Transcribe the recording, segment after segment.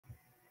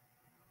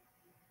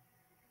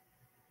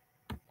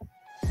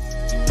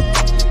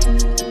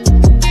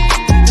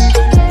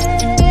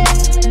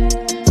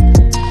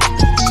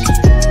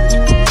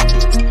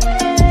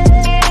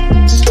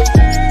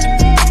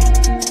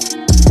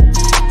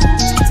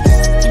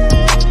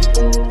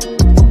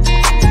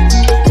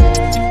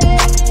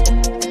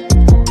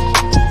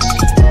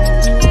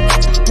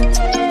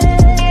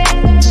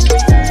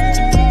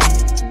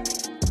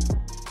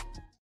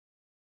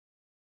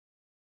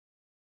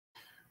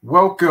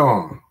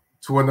Welcome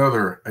to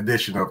another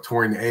edition of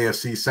Touring the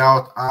AFC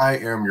South. I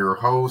am your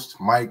host,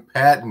 Mike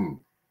Patton.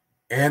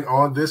 And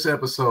on this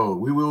episode,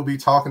 we will be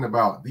talking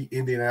about the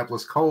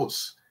Indianapolis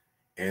Colts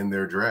and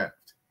their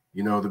draft.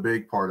 You know, the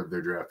big part of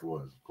their draft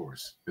was, of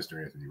course, Mr.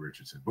 Anthony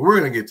Richardson. But we're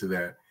going to get to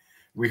that.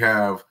 We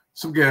have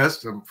some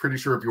guests. I'm pretty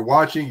sure if you're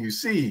watching, you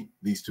see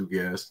these two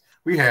guests.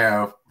 We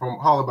have from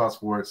All About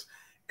Sports,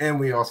 and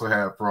we also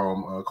have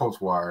from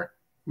Colts Wire,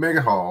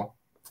 Meghan Hall.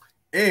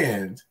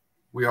 And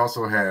we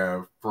also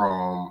have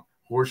from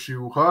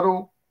Horseshoe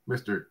Huddle,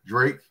 Mr.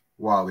 Drake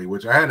Wally,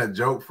 which I had a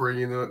joke for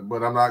you,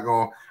 but I'm not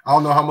going to – I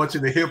don't know how much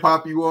into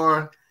hip-hop you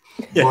are,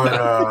 but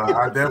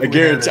I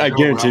definitely I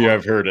guarantee you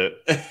I've heard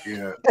it.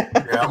 Yeah,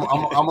 I'm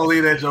going to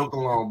leave that joke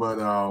alone. But,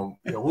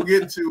 we'll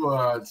get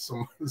into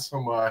some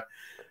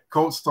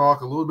Colts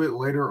talk a little bit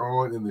later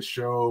on in the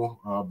show.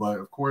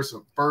 But, of course,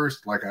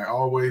 first, like I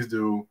always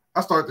do,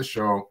 I start the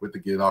show with the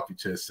Get It Off Your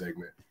Chest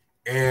segment.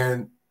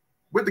 And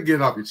with the Get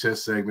It Off Your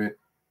Chest segment,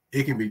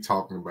 it can be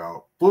talking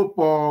about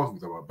football,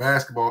 talking about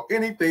basketball,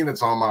 anything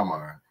that's on my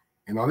mind.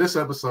 And on this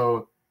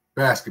episode,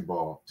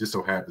 basketball just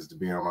so happens to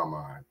be on my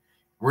mind.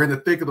 We're in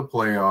the thick of the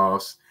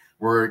playoffs.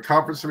 We're at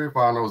conference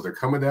semifinals. They're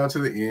coming down to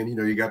the end. You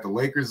know, you got the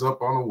Lakers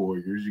up on the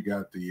Warriors. You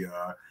got the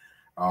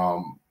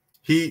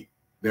Heat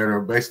that are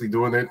basically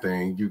doing their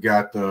thing. You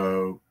got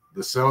the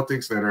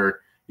Celtics that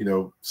are,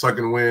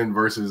 sucking wind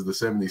versus the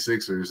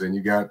 76ers. And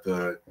you got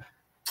the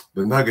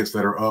Nuggets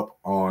that are up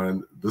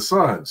on the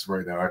Suns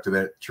right now after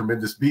that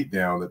tremendous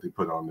beatdown that they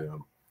put on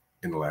them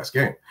in the last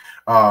game.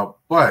 But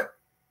what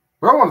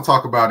I want to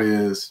talk about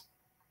is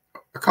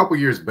a couple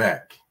years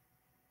back,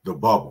 the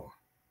bubble.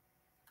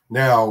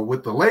 Now,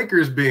 with the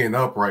Lakers being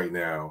up right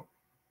now,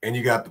 and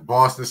you got the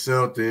Boston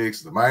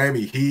Celtics, the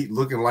Miami Heat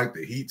looking like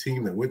the Heat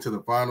team that went to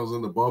the finals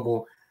in the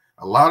bubble,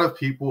 a lot of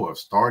people have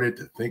started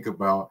to think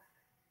about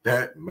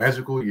that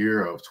magical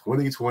year of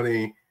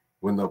 2020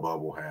 when the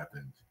bubble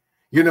happened.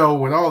 You know,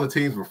 when all the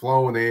teams were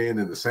flowing in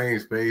the same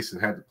space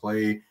and had to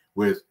play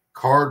with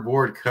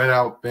cardboard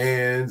cutout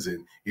fans,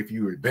 and if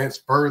you advance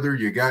further,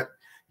 you got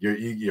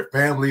your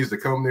families to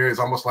come there. It's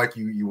almost like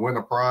you win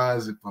a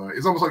prize.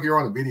 It's almost like you're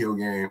on a video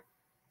game,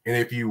 and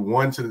if you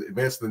won to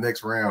advance to the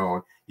next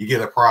round, you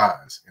get a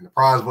prize, and the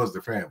prize was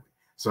their family.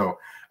 So,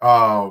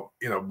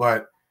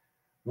 but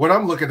what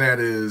I'm looking at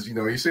is,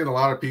 you're seeing a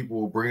lot of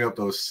people bring up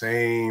those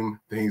same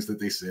things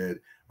that they said.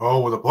 Oh,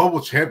 well, the bubble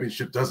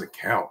championship doesn't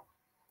count.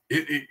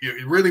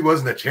 It really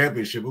wasn't a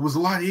championship. It was a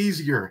lot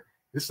easier.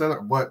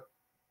 But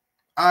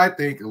I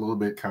think a little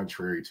bit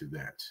contrary to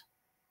that.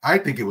 I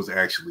think it was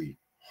actually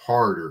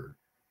harder.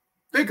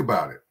 Think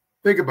about it.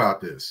 Think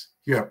about this.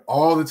 You have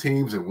all the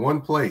teams in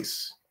one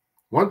place.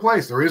 One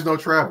place. There is no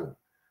travel.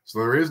 So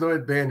there is no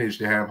advantage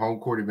to have home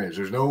court advantage.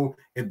 There's no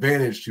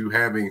advantage to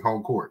having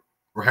home court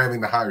or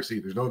having the higher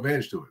seed. There's no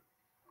advantage to it.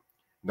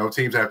 No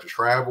teams have to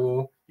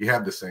travel. You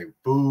have the same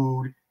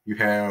food. You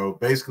have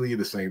basically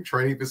the same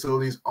training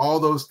facilities.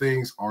 All those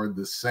things are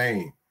the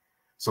same.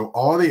 So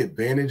all the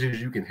advantages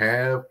you can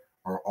have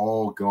are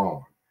all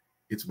gone.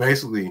 It's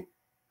basically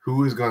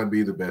who is going to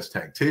be the best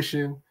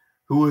tactician,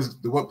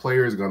 what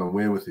player is going to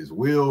win with his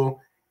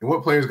will, and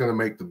what player is going to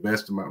make the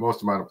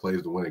most amount of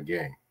plays to win a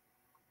game.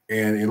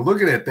 And in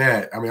looking at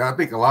that, I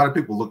think a lot of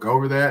people look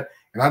over that,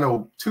 and I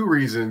know two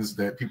reasons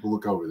that people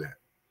look over that.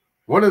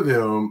 One of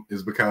them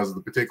is because of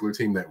the particular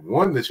team that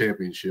won the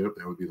championship,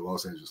 that would be the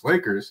Los Angeles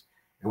Lakers.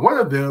 And one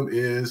of them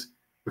is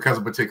because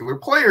of a particular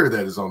player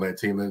that is on that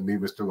team, that would be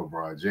Mr.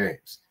 LeBron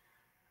James.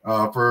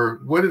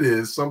 For what it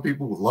is, some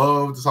people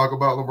love to talk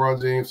about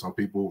LeBron James. Some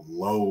people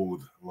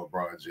loathe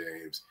LeBron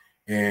James.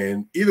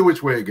 And either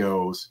which way it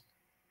goes,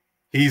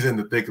 he's in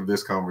the thick of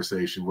this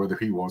conversation, whether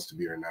he wants to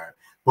be or not.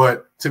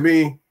 But to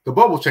me, the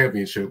bubble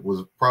championship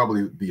was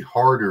probably the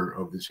harder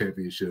of the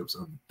championships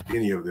of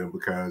any of them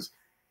because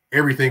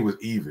everything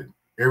was even.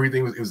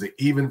 It was an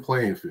even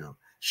playing field.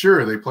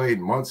 Sure, they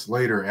played months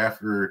later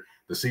after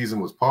the season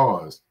was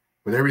paused,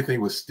 but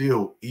everything was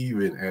still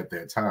even at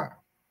that time.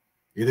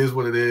 It is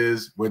what it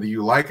is. Whether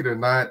you like it or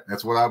not,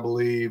 that's what I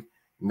believe.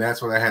 And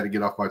that's what I had to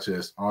get off my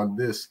chest on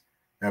this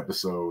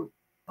episode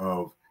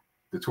of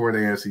the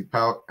Touring the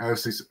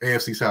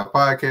AFC South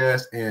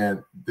podcast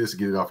and this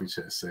Get It Off Your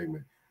Chest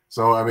segment.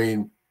 So,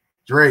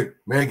 Drake,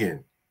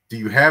 Meghan, do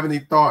you have any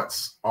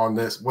thoughts on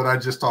this, what I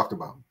just talked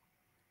about?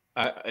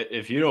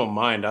 If you don't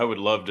mind, I would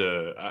love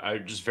to I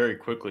just very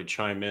quickly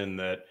chime in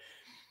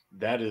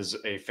that is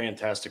a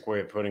fantastic way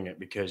of putting it,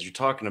 because you're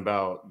talking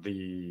about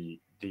the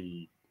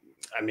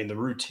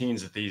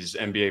routines that these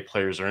NBA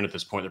players are in at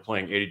this point. They're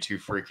playing 82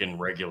 freaking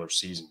regular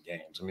season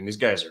games. These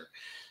guys are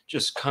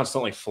just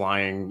constantly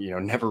flying,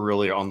 never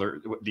really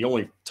the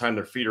only time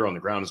their feet are on the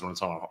ground is when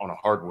it's on a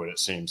hardwood, it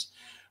seems.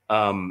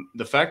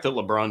 The fact that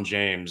LeBron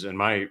James, in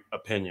my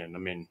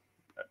opinion,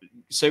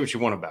 say what you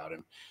want about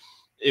him,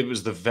 it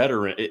was the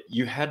veteran.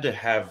 You had to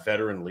have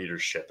veteran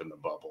leadership in the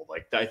bubble.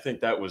 I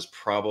think that was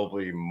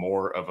probably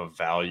more of a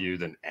value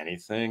than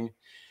anything.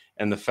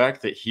 And the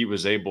fact that he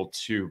was able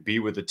to be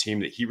with a team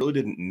that he really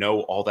didn't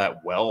know all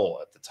that well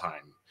at the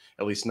time,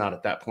 at least not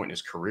at that point in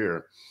his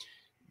career,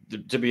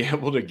 to be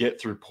able to get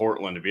through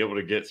Portland, to be able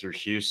to get through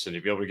Houston,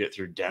 to be able to get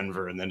through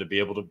Denver, and then to be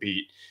able to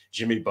beat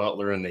Jimmy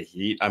Butler in the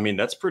Heat. I mean,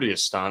 that's pretty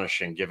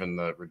astonishing given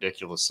the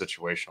ridiculous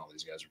situation all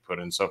these guys are put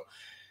in. So,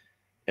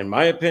 in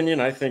my opinion,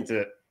 I think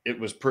that it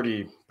was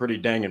pretty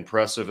dang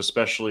impressive,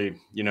 especially,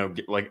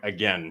 like,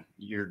 again,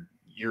 you're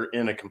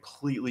in a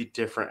completely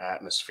different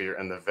atmosphere,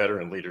 and the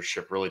veteran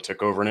leadership really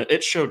took over, and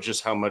it showed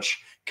just how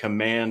much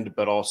command,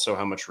 but also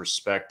how much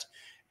respect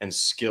and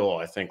skill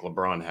I think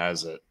LeBron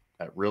has at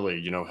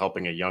really,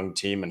 helping a young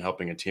team and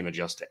helping a team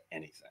adjust to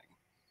anything.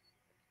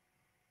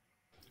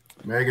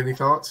 Meg, any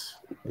thoughts?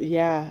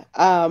 Yeah.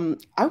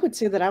 I would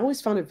say that I always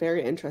found it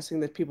very interesting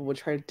that people would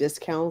try to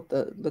discount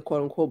the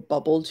quote unquote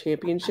bubble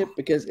championship,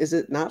 because is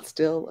it not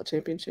still a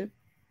championship?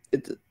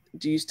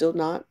 Do you still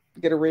not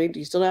get a ring? Do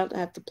you still not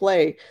have to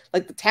play?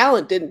 Like, the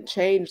talent didn't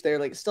change there.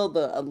 Like, still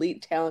the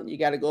elite talent you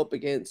got to go up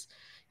against,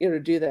 to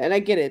do that. And I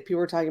get it.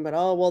 People are talking about,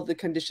 oh, well, the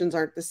conditions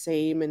aren't the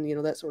same and,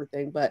 that sort of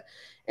thing. But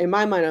in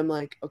my mind, I'm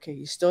like, okay,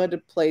 you still had to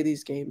play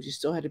these games. You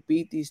still had to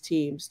beat these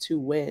teams to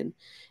win.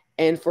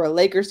 And for a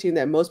Lakers team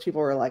that most people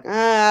are like,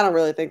 I don't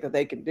really think that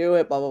they can do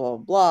it, blah, blah, blah,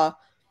 blah,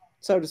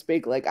 so to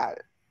speak, like,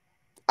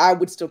 I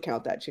would still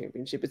count that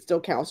championship. It still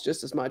counts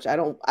just as much. I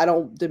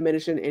don't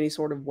diminish in any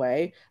sort of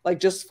way. Like,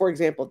 just for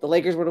example, if the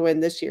Lakers were to win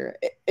this year,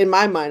 in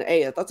my mind,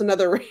 hey, that's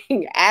another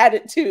ring. Add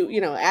it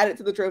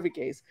to the trophy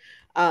case.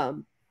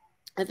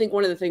 I think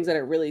one of the things that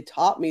it really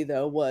taught me,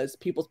 though, was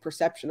people's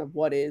perception of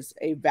what is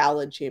a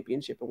valid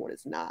championship and what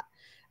is not.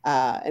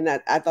 And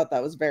that I thought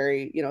that was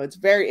very, it's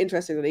very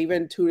interesting that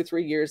even 2 to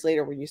 3 years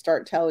later, when you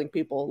start telling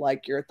people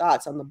like your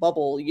thoughts on the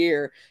bubble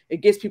year,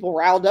 it gets people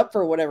riled up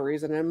for whatever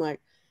reason. And I'm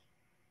like,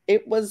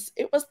 it was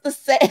the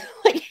same.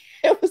 Like,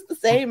 it was the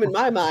same in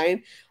my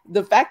mind.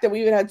 The fact that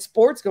we even had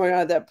sports going on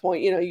at that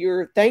point,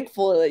 you're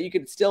thankful that you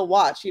could still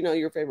watch,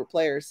 your favorite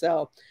players.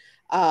 So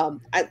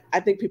I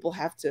think people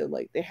have to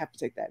they have to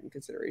take that in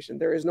consideration.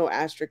 There is no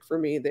asterisk for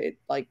me that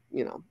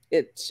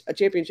it's a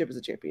championship is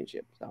a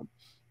championship. So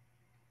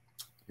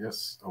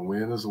yes, a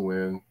win is a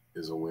win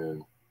is a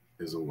win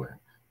is a win.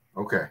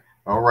 Okay.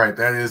 All right.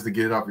 That is the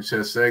Get It Off Your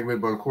Chest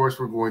segment. But of course,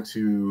 we're going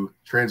to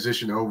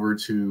transition over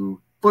to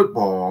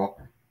football.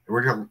 And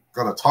we're going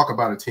to talk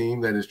about a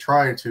team that is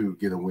trying to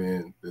get a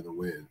win, then a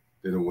win,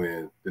 then a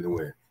win, then a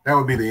win. That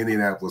would be the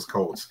Indianapolis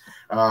Colts.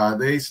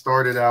 They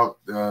started out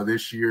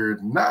this year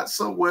not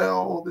so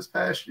well this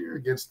past year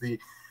against the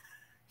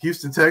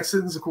Houston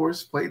Texans, of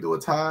course, played to a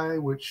tie,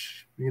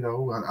 which,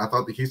 I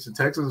thought the Houston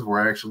Texans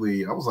were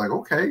actually, I was like,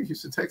 okay,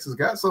 Houston Texans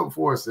got something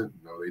for us. And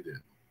no, they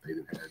didn't. They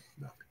didn't have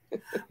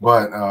nothing.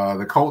 But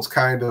the Colts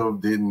kind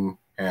of didn't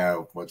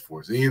have much for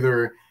us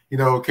either. You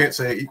can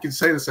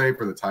say the same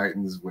for the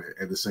Titans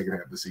at the second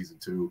half of the season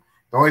too.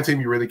 The only team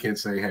you really can't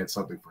say had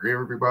something for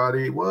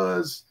everybody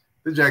was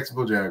the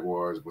Jacksonville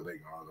Jaguars when they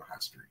got on the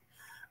hot streak.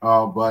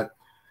 But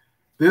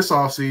this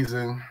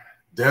offseason,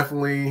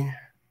 definitely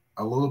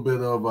a little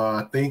bit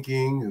of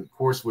thinking, of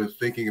course, with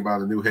thinking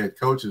about a new head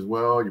coach as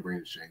well. You bring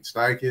in Shane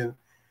Steichen.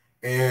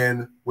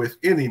 And with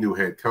any new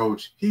head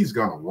coach, he's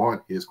going to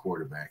want his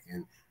quarterback.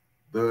 And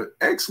the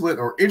excellent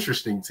or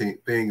interesting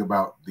thing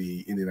about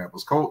the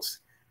Indianapolis Colts,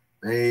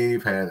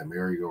 they've had a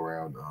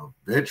merry-go-round of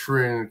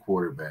veteran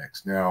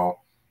quarterbacks. Now,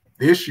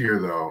 this year,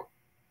 though,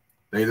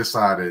 they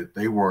decided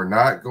they were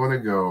not going to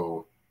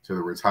go to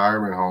the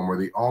retirement home or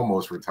the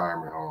almost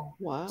retirement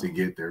home to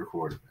get their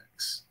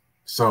quarterbacks.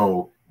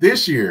 So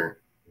this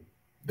year,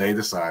 they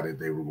decided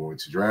they were going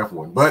to draft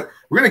one. But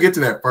we're going to get to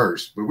that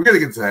first. But we're going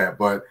to get to that.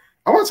 But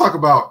I want to talk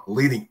about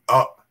leading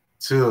up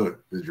to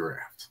the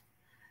draft.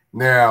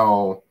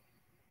 Now,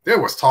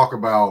 there was talk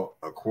about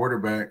a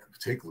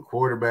particular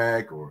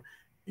quarterback, or,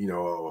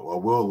 a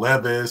Will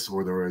Levis,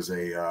 or there was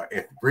a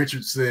Anthony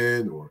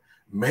Richardson, or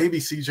maybe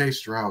C.J.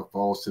 Stroud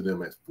falls to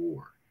them at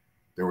 4.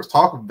 There was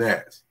talk of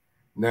that.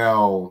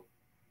 Now,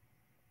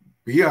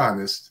 be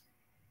honest,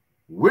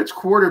 which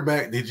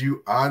quarterback did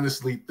you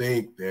honestly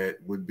think that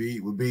would be,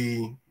 with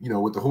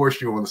the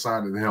horseshoe on the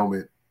side of the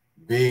helmet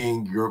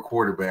being your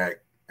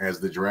quarterback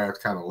as the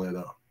draft kind of led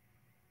up?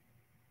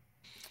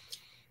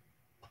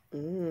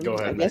 Go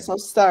ahead. I guess I'll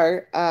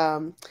start.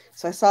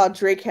 So I saw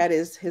Drake had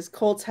his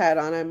Colts hat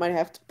on. I might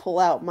have to pull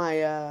out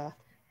my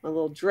my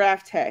little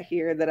draft hat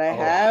here that I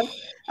have.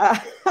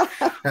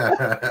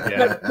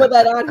 Put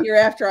that on here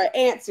after I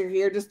answer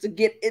here, just to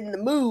get in the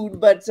mood.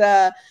 But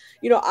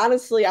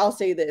honestly, I'll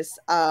say this.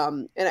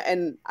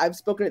 And I've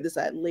spoken at this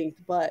at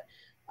length, but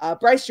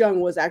Bryce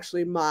Young was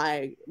actually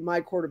my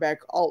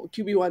quarterback, all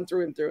QB1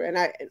 through and through. And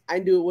I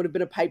knew it would have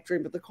been a pipe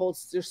dream, but the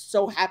Colts just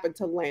so happened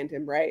to land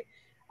him, right?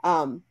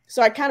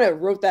 So I kind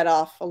of wrote that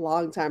off a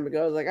long time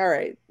ago. I was like, all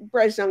right,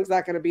 Bryce Young's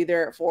not going to be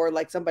there at 4.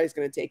 Like, somebody's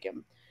going to take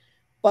him.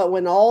 But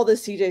when all the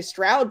CJ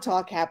Stroud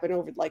talk happened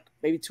over like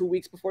maybe 2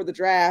 weeks before the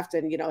draft,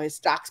 and, his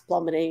stocks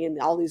plummeting and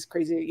all these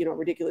crazy,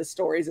 ridiculous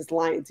stories, it's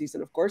Lion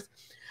season, of course.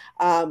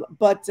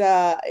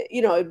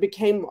 It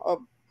became,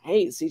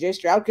 hey, CJ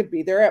Stroud could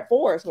be there at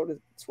 4, so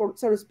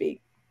to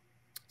speak.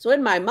 So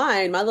in my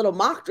mind, my little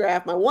mock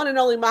draft, my one and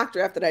only mock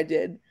draft that I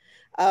did,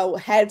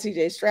 had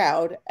CJ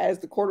Stroud as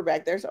the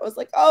quarterback there. So I was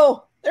like,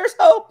 oh, there's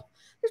hope.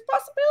 There's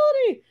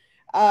possibility.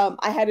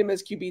 I had him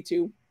as QB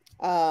too.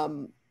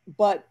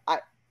 But I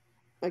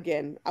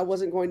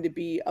wasn't going to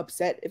be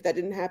upset if that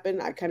didn't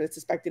happen. I kind of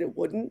suspected it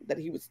wouldn't, that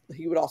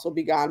he would also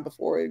be gone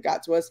before it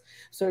got to us.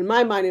 So in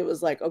my mind, it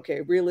was like,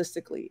 okay,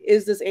 realistically,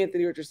 is this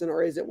Anthony Richardson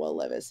or is it Will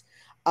Levis?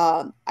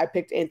 I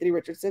picked Anthony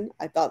Richardson.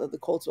 I thought that the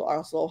Colts were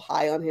also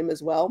high on him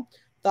as well.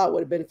 Thought it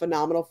would have been a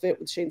phenomenal fit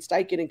with Shane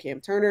Steichen and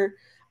Cam Turner.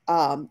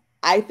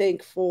 I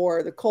think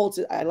for the Colts,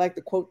 I like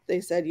the quote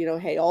they said,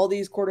 hey, all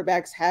these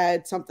quarterbacks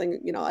had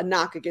something, a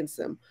knock against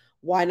them.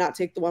 Why not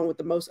take the one with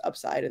the most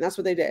upside? And that's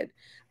what they did.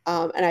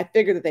 And I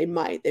figured that they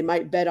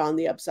might bet on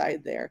the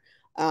upside there.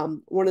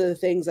 One of the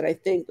things that I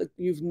think that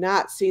you've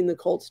not seen the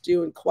Colts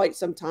do in quite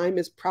some time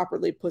is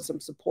properly put some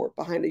support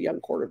behind a young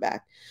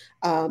quarterback.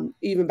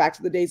 Even back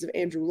to the days of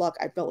Andrew Luck,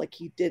 I felt like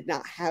he did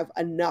not have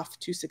enough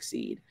to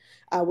succeed,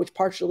 which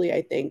partially,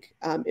 I think,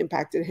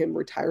 impacted him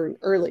retiring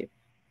early.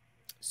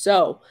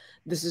 So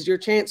this is your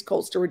chance,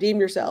 Colts, to redeem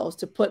yourselves,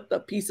 to put the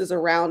pieces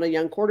around a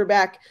young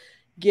quarterback,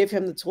 give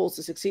him the tools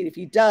to succeed. If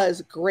he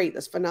does, great,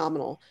 that's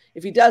phenomenal.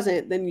 If he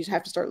doesn't, then you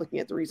have to start looking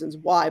at the reasons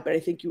why. But I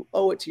think you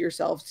owe it to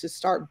yourselves to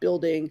start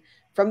building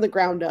from the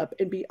ground up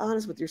and be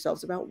honest with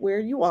yourselves about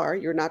where you are.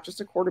 You're not just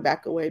a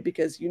quarterback away,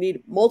 because you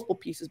need multiple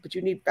pieces, but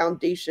you need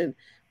foundation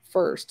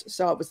first.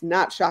 So I was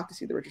not shocked to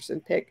see the Richardson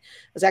pick.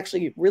 I was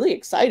actually really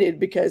excited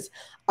because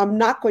I'm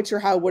not quite sure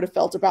how I would have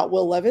felt about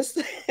Will Levis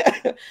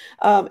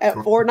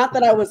at 4. Not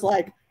that I was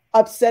like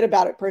upset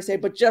about it per se,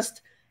 but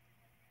just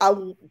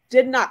I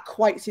did not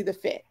quite see the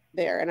fit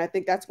there. And I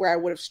think that's where I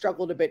would have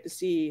struggled a bit to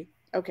see,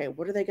 okay,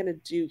 what are they going to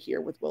do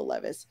here with Will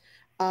Levis?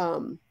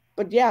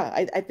 But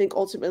yeah, I think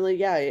ultimately,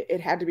 yeah, it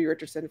had to be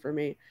Richardson for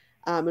me.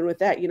 And with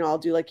that, I'll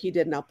do like he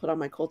did, and I'll put on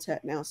my Colts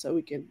hat now so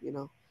we can,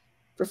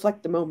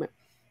 reflect the moment.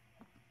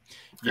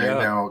 Okay, yeah.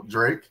 Now,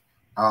 Drake,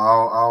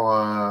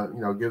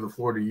 I'll give the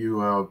floor to you.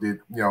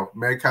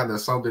 Meg kind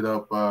of summed it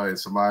up and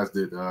surmised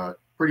it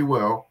pretty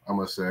well, I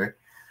must say.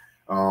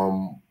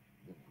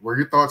 Were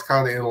your thoughts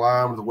kind of in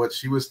line with what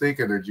she was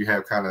thinking, or did you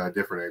have kind of a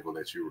different angle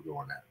that you were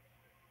going at?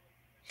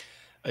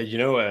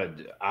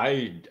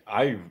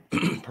 I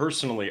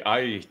personally,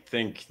 I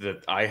think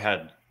that I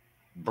had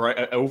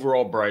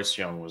overall Bryce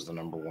Young was the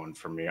number one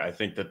for me. I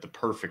think that the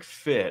perfect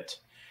fit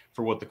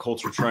for what the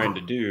Colts were trying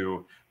to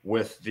do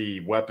with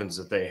the weapons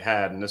that they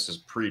had, and this is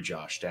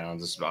pre-Josh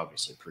Downs, this is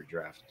obviously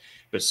pre-draft,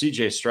 but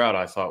CJ Stroud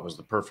I thought was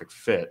the perfect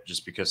fit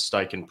just because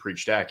Steichen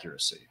preached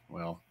accuracy.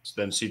 Well,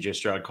 then CJ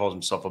Stroud calls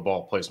himself a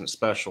ball placement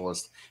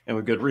specialist, and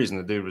with good reason.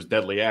 The dude was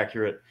deadly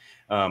accurate,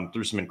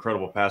 threw some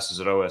incredible passes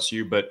at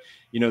OSU, but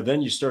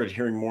then you started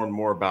hearing more and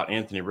more about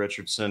Anthony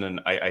Richardson, and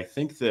I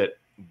think that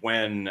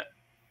when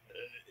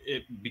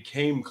it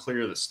became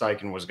clear that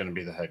Steichen was going to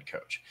be the head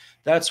coach,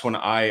 that's when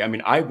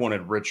I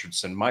wanted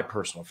Richardson. My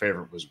personal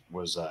favorite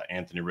was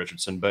Anthony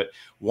Richardson. But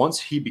once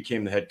he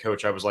became the head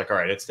coach, I was like, all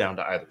right, it's down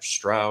to either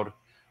Stroud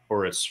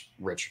or it's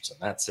Richardson.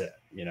 That's it,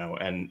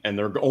 and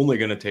they're only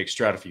going to take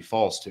Stroud if he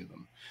falls to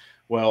them.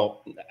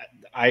 Well,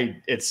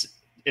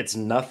 it's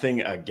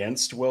nothing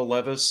against Will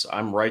Levis.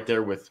 I'm right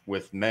there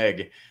with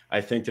Meg. I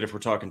think that if we're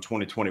talking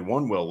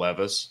 2021 Will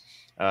Levis,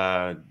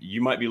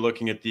 you might be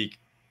looking at the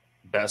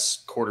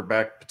best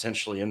quarterback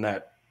potentially in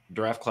that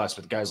draft class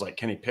with guys like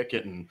Kenny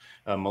Pickett and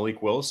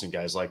Malik Willis and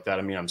guys like that.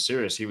 I mean, I'm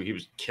serious. He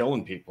was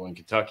killing people in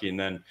Kentucky, and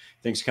then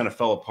things kind of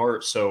fell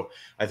apart. So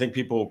I think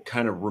people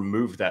kind of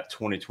removed that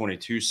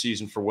 2022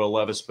 season for Will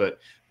Levis. But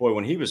boy,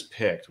 when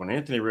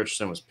Anthony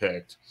Richardson was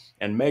picked,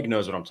 and Meg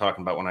knows what I'm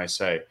talking about when I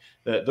say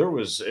that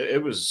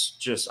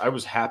I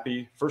was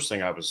happy. First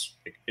thing, I was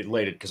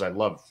elated because I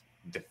love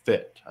the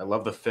fit. I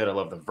love the fit. I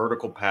love the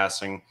vertical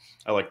passing.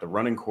 I like the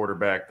running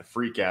quarterback, the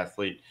freak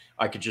athlete.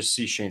 I could just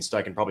see Shane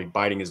Steichen probably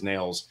biting his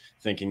nails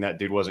thinking that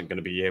dude wasn't going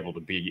to be able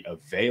to be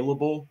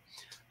available.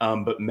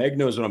 But Meg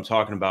knows what I'm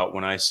talking about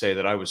when I say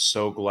that I was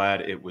so glad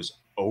it was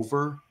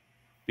over,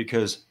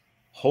 because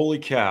holy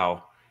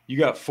cow, you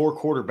got 4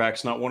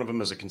 quarterbacks. Not one of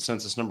them is a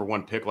consensus number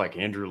 1 pick like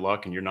Andrew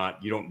Luck, and you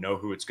don't know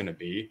who it's going to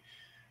be.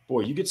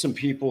 Boy, you get some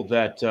people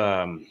that,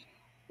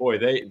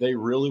 they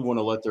really want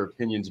to let their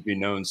opinions be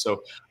known.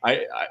 So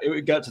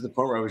it got to the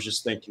point where I was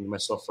just thinking to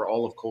myself, for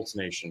all of Colts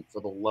Nation,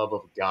 for the love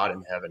of God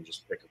in heaven,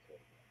 just pick a quarterback.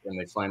 And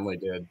they finally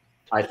did.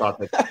 I thought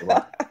they picked the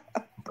right.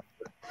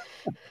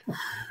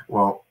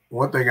 Well,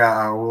 one thing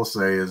I will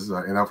say is,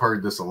 and I've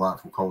heard this a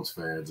lot from Colts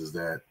fans, is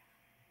that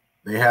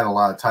they had a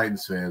lot of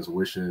Titans fans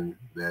wishing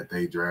that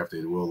they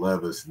drafted Will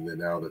Levis, and then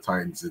now the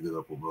Titans ended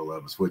up with Will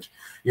Levis, which,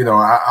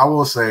 I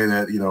will say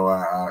that,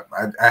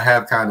 I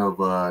have kind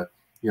of,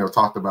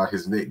 talked about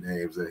his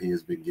nicknames that he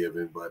has been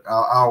given, but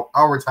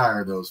I'll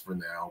retire those for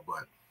now.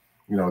 But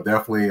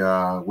definitely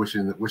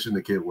wishing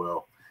the kid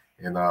well,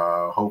 and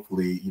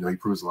hopefully he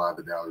proves a lot of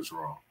the doubters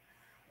wrong.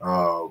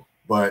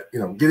 But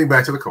getting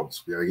back to the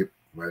Colts, we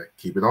gotta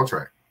keep it on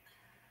track.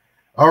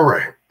 All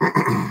right,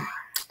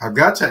 I've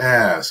got to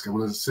ask. I'm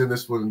going to send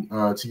this one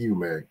to you,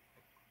 Meg.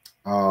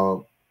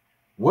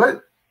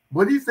 What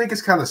do you think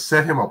has kind of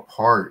set him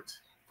apart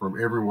from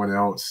everyone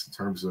else in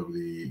terms of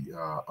the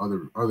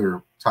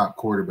other top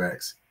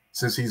quarterbacks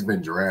since he's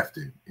been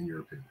drafted, in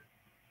your opinion?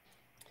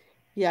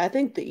 Yeah, I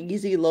think the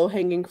easy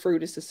low-hanging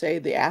fruit is to say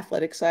the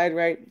athletic side,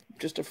 right?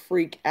 Just a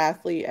freak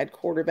athlete at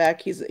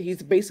quarterback.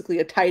 He's basically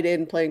a tight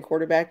end playing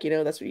quarterback,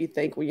 that's what you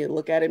think when you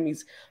look at him.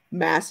 He's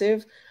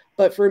massive.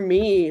 But for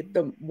me,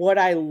 the what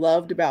I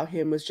loved about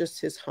him was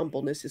just his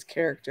humbleness, his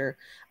character.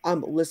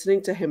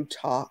 Listening to him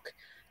talk,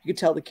 you could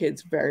tell the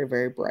kid's very,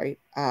 very bright.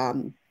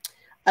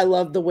 I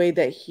love the way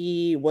that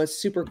he was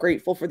super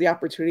grateful for the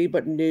opportunity,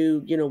 but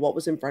knew, what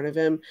was in front of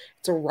him.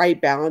 It's a right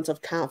balance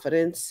of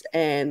confidence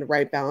and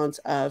right balance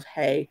of,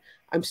 hey,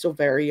 I'm still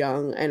very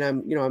young and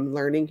I'm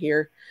learning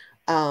here.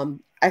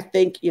 I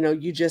think,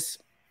 you just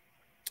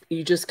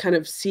kind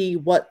of see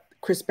what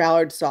Chris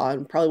Ballard saw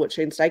and probably what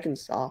Shane Steichen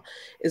saw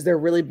is they're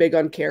really big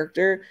on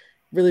character,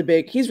 really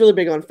big. He's really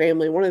big on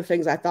family. One of the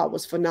things I thought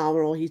was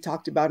phenomenal, he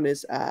talked about in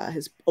his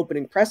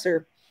opening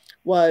presser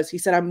was he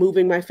said, I'm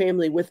moving my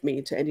family with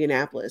me to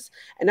Indianapolis.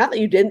 And not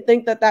that you didn't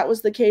think that that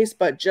was the case,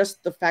 but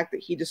just the fact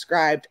that he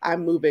described,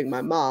 I'm moving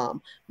my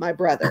mom, my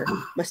brother,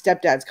 my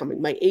stepdad's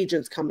coming, my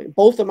agent's coming,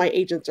 both of my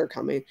agents are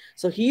coming.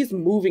 So he's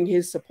moving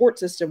his support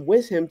system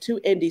with him to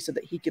Indy so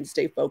that he can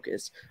stay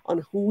focused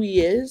on who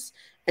he is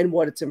and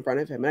what it's in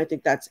front of him. And I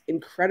think that's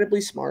incredibly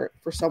smart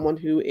for someone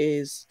who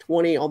is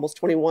 20, almost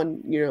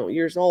 21,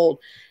 years old,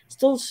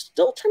 still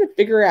trying to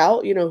figure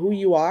out, who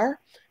you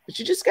are. But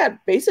you just got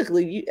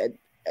basically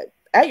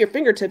at your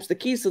fingertips the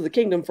keys to the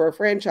kingdom for a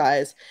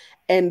franchise,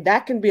 and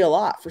that can be a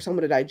lot for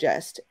someone to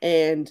digest.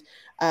 And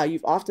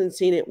you've often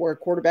seen it where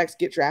quarterbacks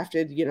get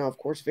drafted, of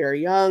course,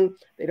 very young.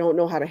 They don't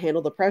know how to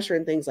handle the pressure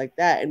and things like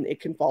that, and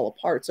it can fall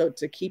apart. So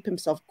to keep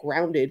himself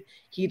grounded,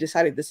 he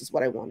decided this is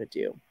what I want to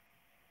do.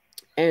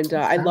 And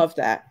I love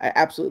that. I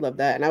absolutely love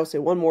that. And I would say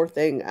one more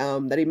thing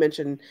that he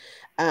mentioned.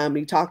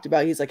 He talked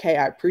about, he's like, hey,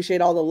 I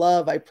appreciate all the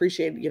love. I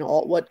appreciate,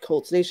 all what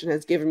Colts Nation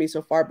has given me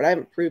so far, but I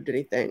haven't proved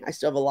anything. I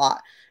still have a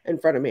lot in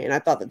front of me. And I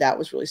thought that that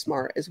was really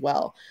smart as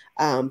well,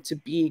 to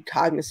be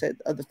cognizant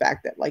of the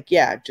fact that, like,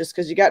 yeah, just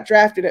because you got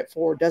drafted at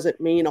 4 doesn't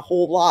mean a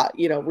whole lot,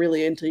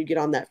 really until you get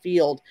on that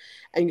field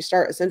and you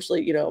start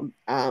essentially,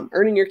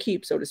 earning your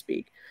keep, so to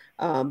speak.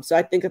 So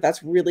I think that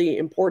that's really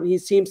important. He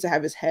seems to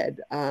have his head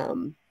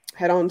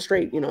on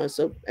straight,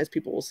 so as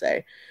people will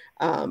say.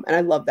 And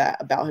I love that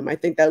about him. I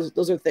think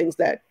those are things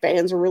that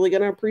fans are really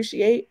going to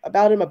appreciate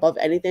about him above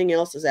anything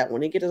else, is that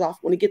when he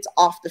gets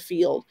off the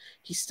field,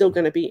 he's still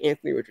going to be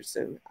Anthony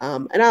Richardson.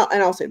 And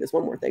I'll say this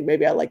one more thing.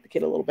 Maybe I like the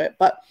kid a little bit,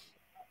 but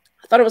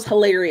I thought it was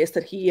hilarious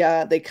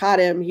that they caught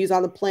him. He's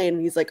on the plane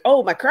and he's like,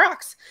 "Oh, my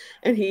Crocs,"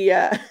 and he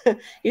had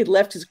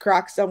left his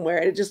Crocs somewhere,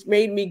 and it just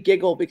made me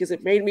giggle because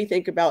it made me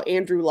think about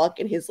Andrew Luck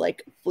and his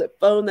like flip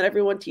phone that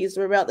everyone teased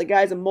him about. The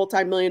guy's a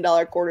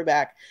multi-million-dollar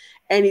quarterback,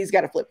 and he's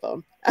got a flip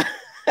phone.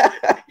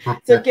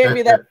 So it gave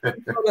me that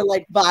sort of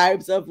like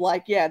vibes of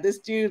like, yeah, this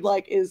dude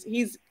like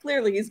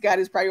he's got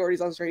his priorities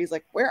on straight. He's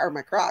like, where are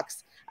my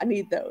Crocs? I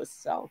need those.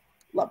 So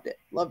loved it.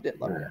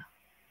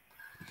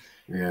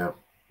 Yeah.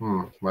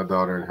 My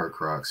daughter and her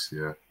Crocs,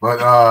 yeah. But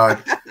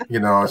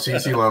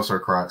she loves her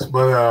Crocs.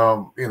 But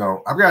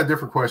I've got a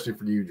different question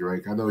for you,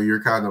 Drake. I know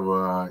you're kind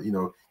of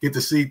get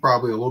to see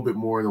probably a little bit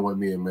more than what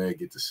me and Meg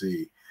get to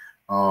see.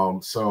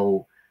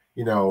 So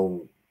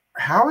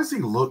how has he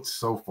looked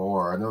so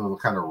far? I know the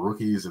kind of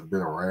rookies have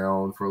been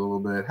around for a little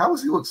bit. How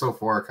has he looked so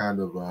far, kind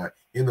of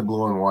in the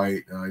blue and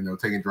white,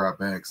 taking drop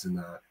backs and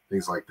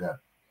things like that?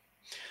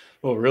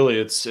 Well, really,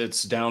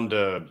 it's down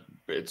to,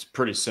 it's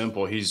pretty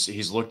simple.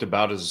 He's looked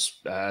about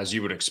as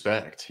you would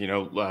expect.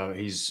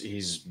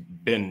 He's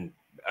been.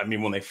 I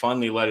mean, when they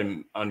finally let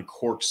him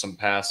uncork some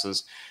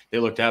passes, they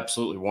looked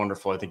absolutely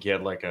wonderful. I think he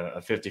had like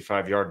a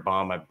 55-yard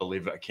bomb. I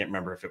believe, I can't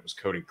remember if it was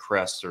Cody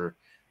Crest or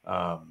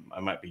I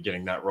might be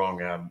getting that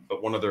wrong.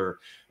 But one of their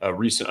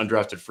recent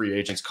undrafted free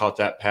agents caught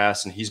that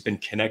pass, and he's been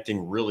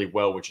connecting really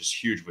well, which is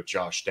huge with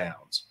Josh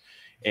Downs.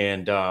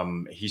 And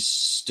he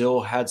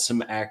still had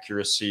some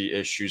accuracy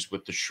issues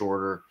with the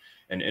shorter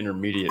and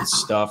intermediate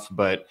stuff.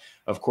 But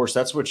of course,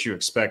 that's what you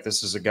expect.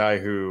 This is a guy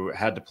who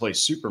had to play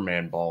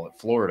Superman ball at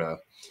Florida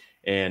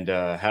and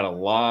had a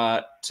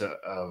lot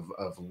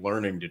of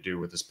learning to do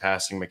with his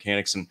passing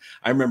mechanics. And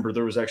I remember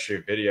there was actually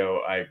a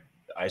video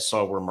I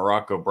saw where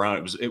Morocco Brown,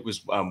 it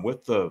was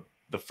with the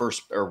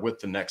first, or with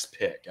the next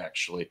pick,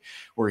 actually,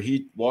 where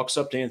he walks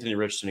up to Anthony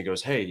Richardson. He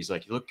goes, "Hey," he's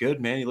like, "You look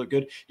good, man. You look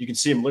good." You can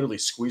see him literally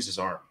squeeze his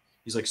arm.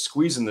 He's like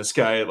squeezing this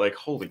guy, like,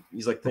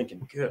 he's like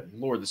thinking, good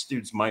Lord, this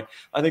dude's I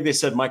think they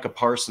said Micah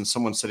Parsons.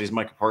 Someone said he's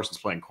Micah Parsons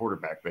playing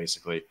quarterback,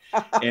 basically.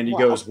 And he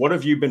goes, "What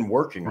have you been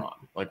working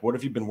on? Like, what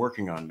have you been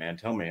working on, man?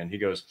 Tell me." And he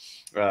goes,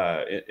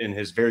 in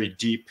his very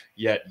deep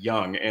yet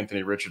young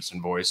Anthony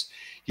Richardson voice,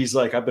 he's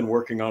like, "I've been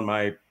working on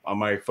my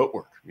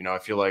footwork. I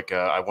feel like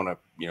I want to,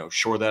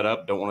 shore that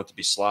up. Don't want it to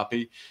be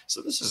sloppy."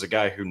 So this is a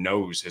guy who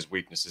knows his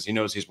weaknesses. He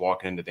knows he's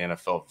walking into the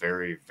NFL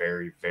very,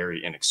 very,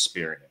 very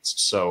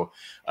inexperienced. So,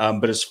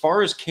 but as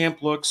far as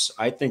camp looks,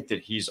 I think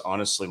that he's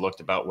honestly looked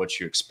about what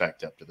you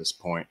expect up to this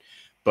point.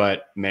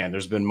 But man,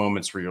 there's been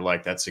moments where you're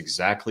like, that's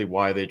exactly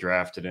why they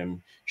drafted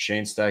him.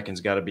 Shane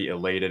Steichen's got to be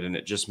elated, and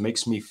it just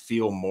makes me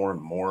feel more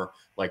and more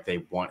like they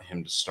want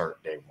him to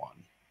start day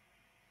one.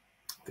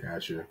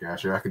 Gotcha.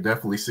 I could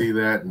definitely see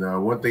that.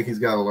 And one thing he's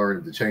got to learn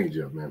is the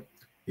changeup, man.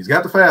 He's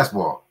got the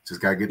fastball, just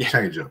got to get the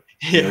changeup.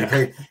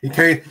 Yeah. He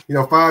can't,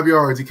 5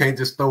 yards, he can't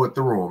just throw it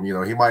through him.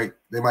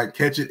 They might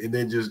catch it and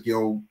then just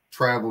go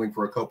traveling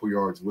for a couple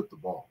yards with the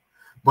ball.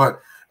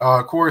 But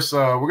of course,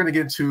 we're going to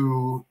get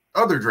to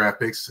other draft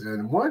picks,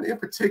 and one in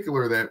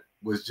particular that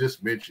was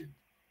just mentioned.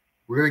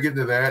 We're going to get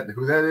into that and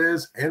who that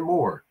is and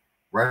more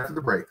right after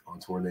the break on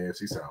Touring the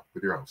AFC South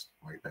with your host,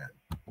 Mike Patton.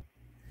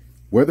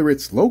 Whether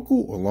it's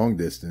local or long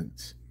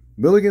distance,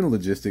 Milligan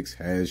Logistics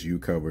has you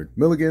covered.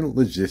 Milligan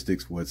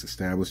Logistics was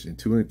established in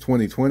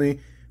 2020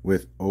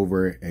 with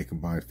over a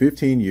combined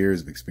 15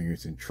 years of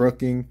experience in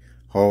trucking,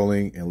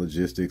 hauling, and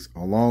logistics,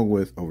 along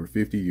with over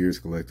 50 years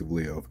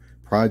collectively of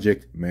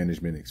project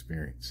management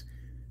experience.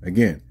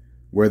 Again,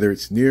 whether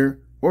it's near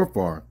or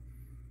far,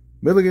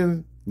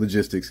 Milligan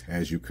Logistics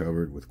has you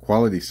covered with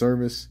quality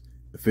service,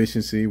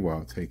 efficiency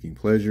while taking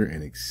pleasure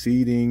in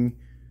exceeding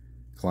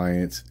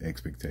clients'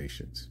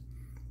 expectations.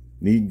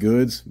 Need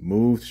goods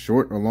moved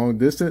short or long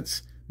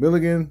distance?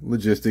 Milligan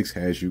Logistics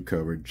has you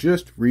covered.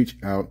 Just reach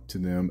out to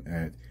them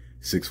at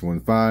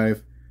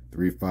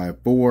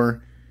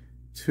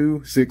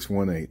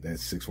 615-354-2618.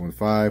 That's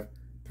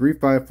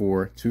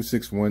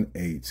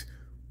 615-354-2618.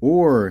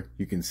 Or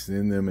you can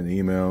send them an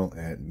email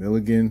at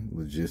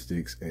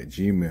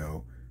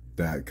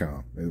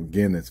milliganlogistics@gmail.com.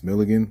 Again, that's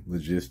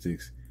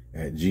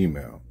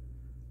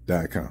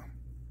milliganlogistics@gmail.com.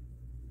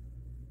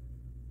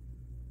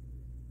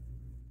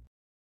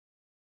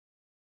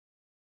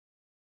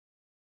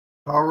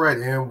 All right,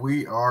 and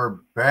we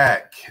are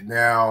back.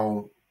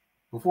 Now,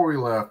 before we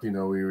left, we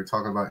were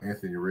talking about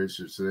Anthony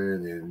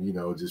Richardson and,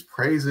 just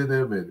praising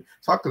him and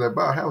talking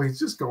about how he's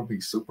just going to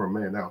be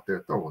Superman out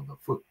there throwing the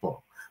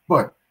football.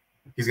 But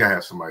he's got to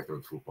have somebody throw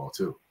the football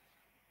too.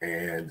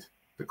 And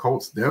the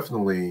Colts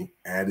definitely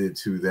added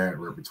to that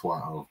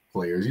repertoire of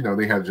players.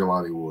 They have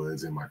Jelani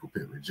Woods and Michael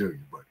Pittman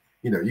Jr., but,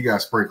 you got to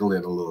sprinkle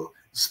in a little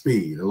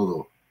speed, a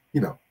little,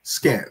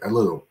 scat, a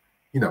little,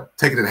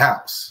 take it to the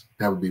house.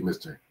 That would be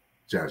Mr.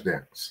 Josh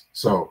Daniels.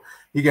 So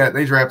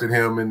they drafted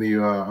him in the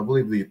I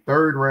believe the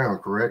 3rd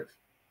round, correct?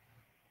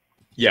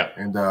 Yeah.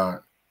 And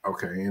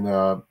okay, and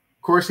of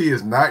course he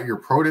is not your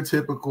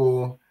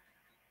prototypical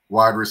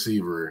wide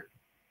receiver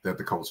that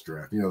the Colts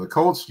draft. The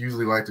Colts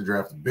usually like to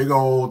draft big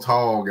old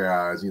tall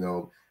guys. They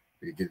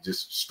can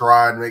just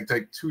stride and they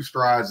take 2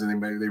 strides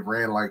and they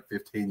ran like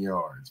 15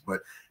 yards.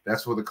 But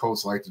that's what the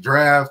Colts like to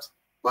draft.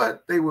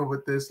 But they went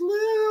with this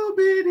little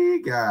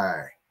bitty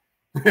guy.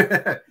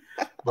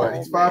 But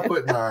he's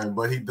 5'9",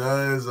 but he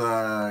does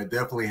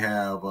definitely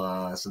have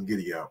some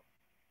giddy up,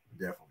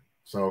 definitely.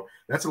 So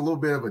that's a little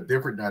bit of a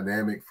different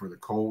dynamic for the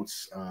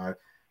Colts.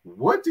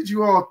 What did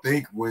you all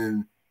think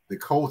when the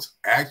Colts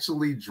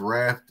actually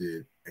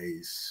drafted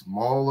a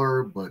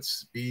smaller but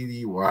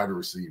speedy wide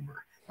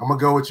receiver? I'm gonna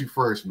go with you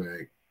first,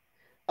 Meg.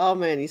 Oh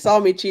man, you saw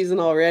me cheesing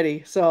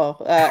already. So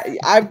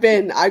I've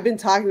been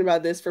talking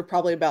about this for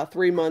probably about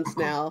 3 months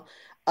now.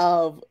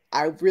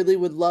 I really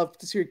would love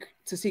to see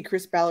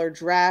Chris Ballard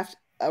draft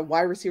a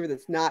wide receiver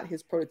that's not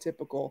his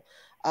prototypical.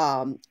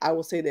 I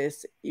will say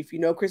this: if you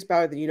know Chris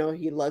Ballard, then you know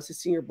he loves his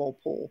Senior Bowl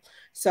pool.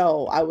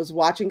 So I was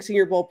watching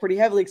Senior Bowl pretty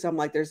heavily because I'm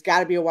like, there's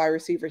got to be a wide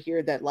receiver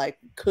here that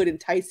could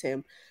entice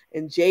him.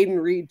 And Jaden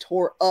Reed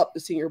tore up the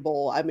Senior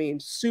Bowl. I mean,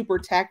 super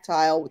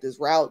tactile with his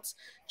routes,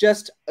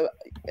 just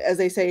as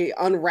they say,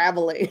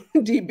 unraveling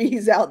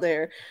DBs out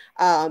there.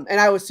 And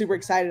I was super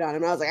excited on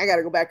him. I was like, I got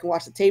to go back and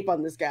watch the tape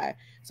on this guy.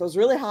 So I was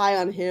really high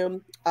on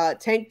him.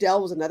 Tank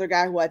Dell was another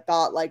guy who I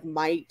thought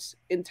might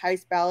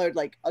entice Ballard.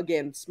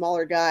 Again,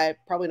 smaller guy,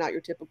 probably not your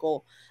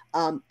typical.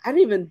 I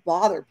didn't even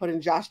bother putting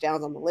Josh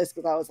Downs on the list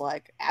because I was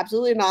like,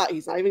 absolutely not.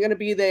 He's not even going to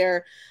be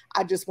there.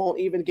 I just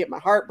won't even get my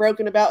heart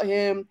broken about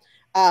him.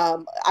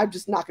 I'm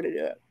just not going to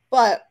do it.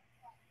 But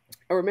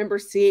I remember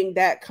seeing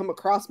that come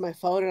across my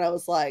phone and I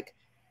was like,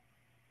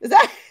 is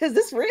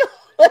this real?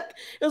 It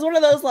was one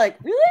of those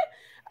really?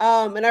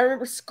 And I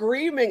remember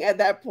screaming at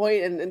that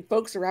point and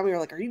folks around me were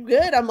like, are you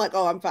good? I'm like,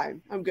 oh, I'm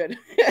fine. I'm good.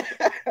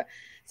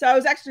 So I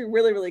was actually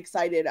really, really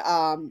excited.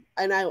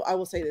 And I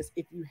will say this,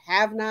 if you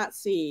have not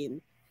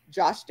seen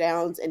Josh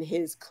Downs and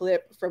his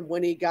clip from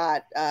when he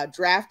got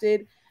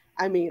drafted,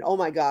 I mean, oh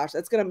my gosh,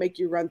 that's going to make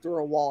you run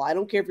through a wall. I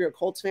don't care if you're a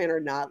Colts fan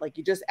or not.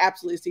 You just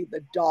absolutely see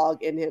the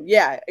dog in him.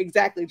 Yeah,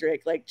 exactly,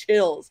 Drake.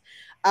 Chills.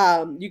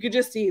 You could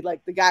just see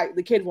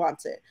the kid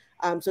wants it.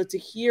 So to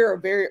hear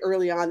very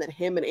early on that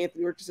him and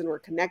Anthony Richardson were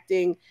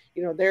connecting,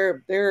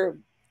 they're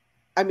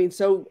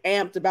so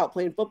amped about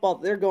playing football.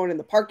 They're going in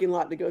the parking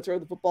lot to go throw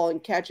the football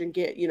and catch and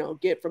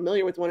get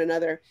familiar with one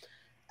another.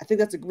 I think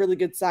that's a really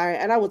good sign.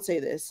 And I would say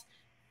this,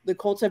 the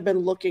Colts have been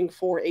looking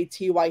for a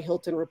T.Y.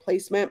 Hilton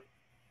replacement.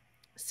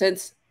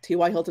 Since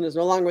T.Y. Hilton is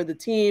no longer with the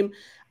team,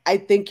 I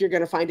think you're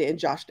going to find it in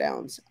Josh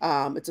Downs.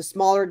 It's a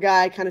smaller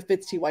guy, kind of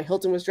fits. T.Y.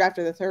 Hilton was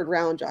drafted in the 3rd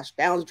round. Josh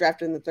Downs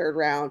drafted in the 3rd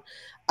round.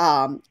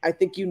 I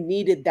think you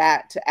needed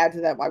that to add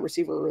to that wide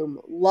receiver room.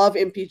 Love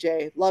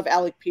MPJ, love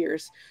Alec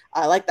Pierce.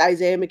 I like the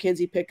Isaiah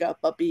McKenzie pickup.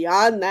 But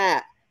beyond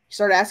that, you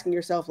start asking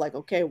yourself,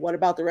 okay, what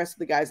about the rest of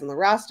the guys on the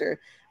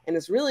roster? and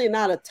it's really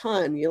not a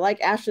ton. You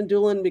like Ashton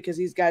Dulin because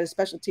he's got his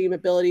special team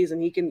abilities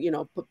and he can,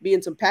 be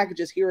in some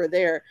packages here or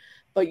there,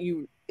 but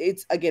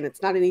it's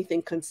not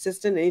anything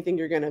consistent, anything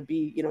you're going to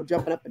be,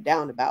 jumping up and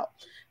down about.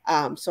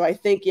 So I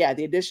think,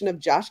 the addition of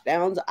Josh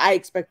Downs, I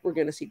expect we're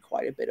going to see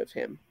quite a bit of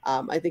him.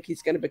 I think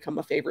he's going to become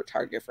a favorite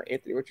target for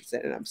Anthony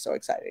Richardson, and I'm so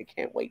excited. I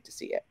can't wait to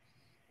see it.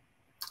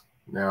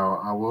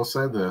 Now, I will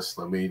say this.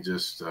 Let me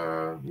just,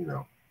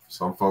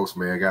 some folks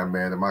may have got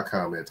mad at my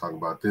comment talking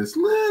about this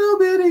little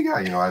bitty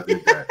guy. I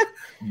did that.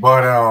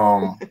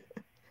 But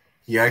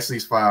he actually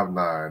is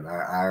 5'9".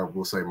 I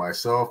will say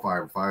myself,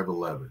 I'm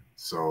 5'11".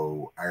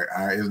 So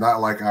it's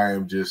not like I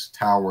am just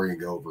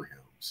towering over him.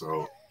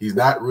 So he's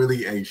not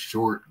really a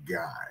short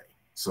guy.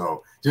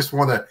 So just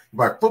want to,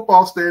 by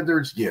football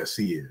standards, yes,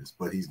 he is,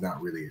 but he's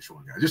not really a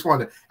short guy. Just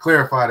wanted to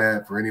clarify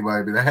that for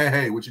anybody. Be like,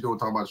 hey, what you doing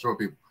talking about short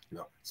people?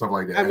 Stuff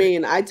like that. I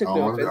mean, I took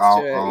no offense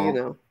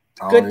to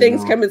it. Good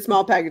things come in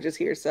small packages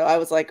here. So I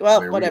was like,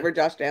 well, whatever,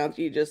 Josh Downs,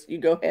 you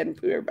go ahead and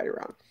prove everybody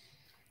wrong.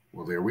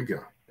 Well, there we go.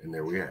 And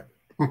there we have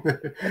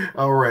it.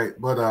 All right.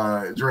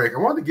 But Drake, I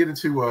wanted to get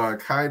into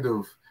kind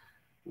of,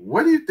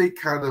 what do you think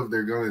kind of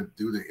they're going to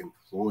do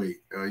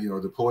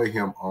to deploy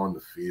him on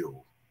the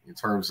field in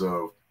terms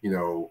of,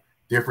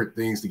 different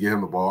things to get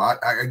him the ball?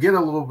 I get a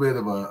little bit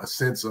of a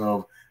sense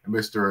of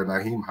Mr.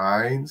 Nyheim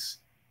Hines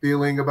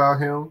feeling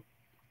about him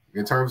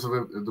in terms of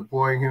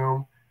deploying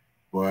him,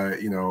 but,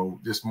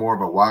 just more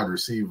of a wide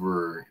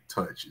receiver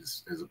touch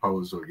as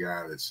opposed to a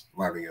guy that's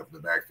lining up in the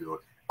backfield.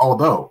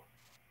 Although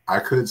I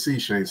could see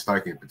Shane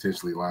Steichen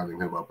potentially lining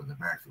him up in the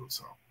backfield.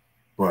 So,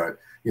 but,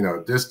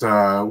 just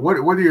what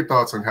are your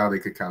thoughts on how they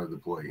could kind of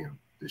deploy him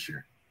this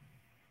year?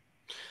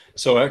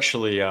 So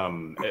actually,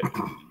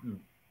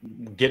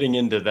 getting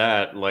into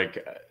that,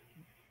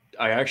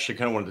 I actually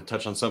kind of wanted to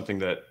touch on something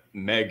that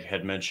Meg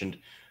had mentioned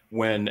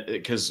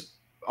because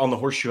on the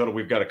Horseshoe Huddle,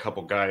 we've got a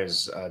couple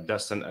guys,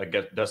 Dustin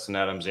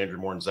Adams, Andrew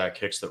Moore, and Zach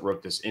Hicks, that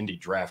wrote this Indy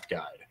draft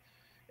guide.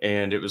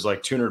 And it was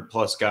like 200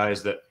 plus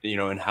guys that,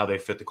 and how they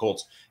fit the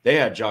Colts. They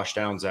had Josh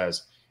Downs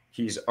as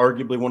he's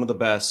arguably one of the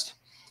best.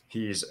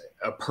 He's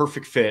a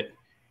perfect fit,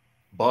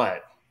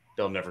 but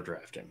they'll never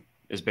draft him,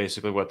 is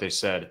basically what they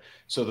said.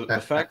 So the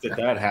fact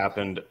that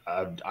happened,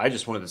 I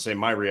just wanted to say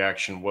my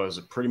reaction was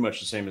pretty much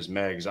the same as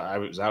Meg's. I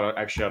was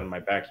actually out in my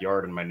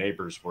backyard, and my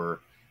neighbors were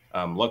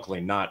luckily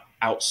not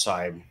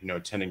outside,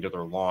 tending to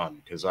their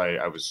lawn, because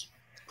I was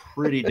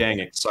pretty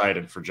dang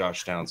excited for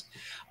Josh Downs.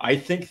 I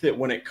think that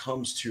when it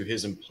comes to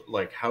his,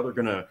 how they're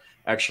going to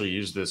actually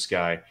use this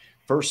guy,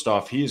 first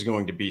off, he is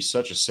going to be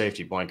such a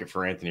safety blanket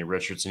for Anthony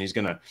Richardson.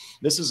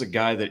 This is a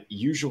guy that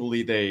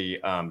usually they,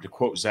 to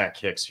quote Zach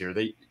Hicks here,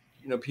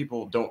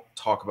 people don't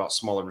talk about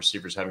smaller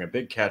receivers having a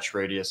big catch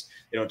radius.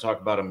 They don't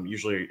talk about them.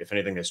 Usually, if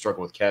anything, they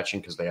struggle with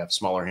catching because they have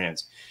smaller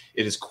hands.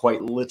 It is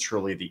quite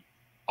literally the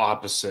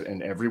opposite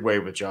in every way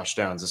with Josh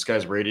Downs. This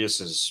guy's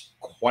radius is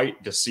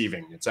quite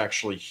deceiving. It's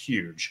actually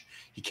huge.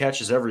 He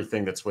catches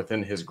everything that's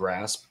within his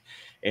grasp,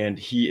 and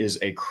he is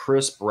a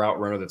crisp route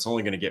runner that's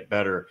only going to get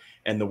better.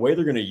 And the way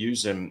they're going to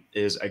use him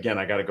is, again,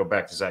 I got to go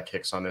back to Zach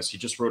Hicks on this. He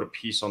just wrote a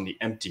piece on the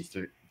empty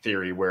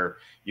theory where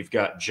you've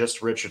got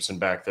just Richardson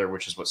back there,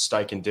 which is what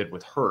Steichen did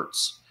with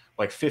Hurts.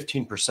 Like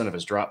 15% of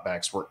his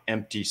dropbacks were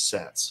empty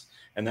sets.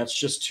 And that's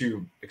just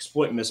to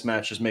exploit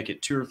mismatches, make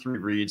it 2 or 3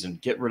 reads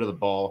and get rid of the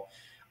ball.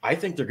 I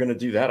think they're going to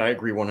do that. I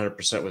agree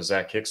 100% with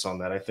Zach Hicks on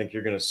that. I think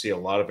you're going to see a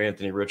lot of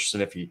Anthony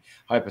Richardson. If he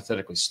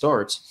hypothetically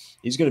starts,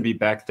 he's going to be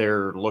back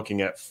there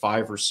looking at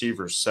 5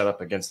 receivers set up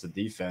against the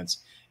defense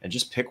and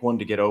just pick one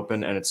to get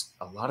open. And it's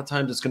a lot of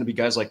times it's going to be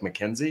guys like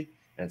McKenzie,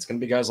 and it's going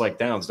to be guys like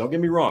Downs. Don't get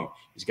me wrong.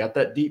 He's got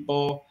that deep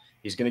ball.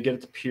 He's going to get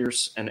it to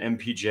Pierce and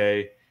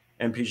MPJ.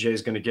 MPJ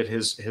is going to get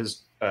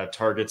his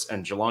targets,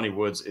 and Jelani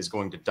Woods is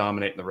going to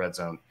dominate in the red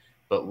zone.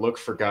 But look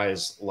for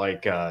guys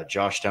like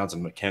Josh Downs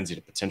and McKenzie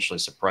to potentially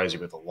surprise you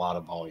with a lot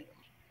of volume.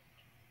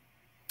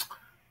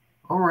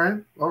 All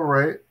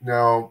right.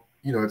 Now,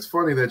 it's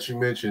funny that you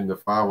mentioned the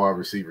 5 wide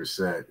receiver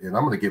set, and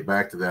I'm going to get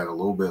back to that a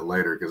little bit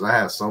later because I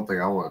have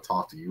something I want to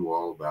talk to you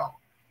all about.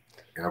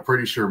 And I'm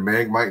pretty sure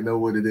Meg might know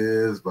what it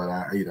is, but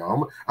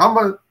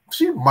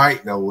she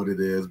might know what it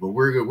is, but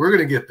we're going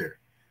to get there.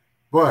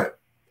 But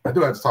I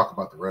do have to talk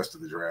about the rest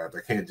of the draft.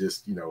 I can't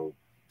just,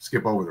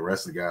 skip over the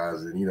rest of the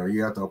guys. And,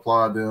 you have to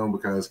applaud them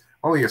because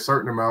only a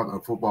certain amount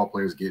of football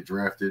players get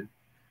drafted.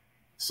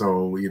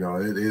 So,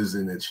 it is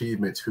an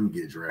achievement to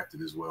get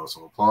drafted as well.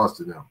 So applause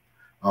to them.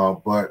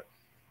 But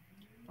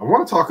I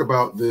want to talk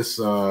about this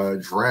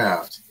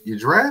draft. You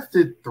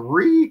drafted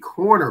 3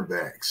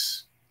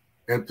 cornerbacks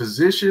at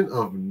position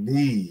of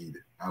need,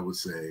 I would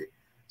say.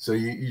 So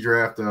you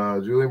draft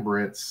Julian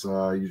Brents,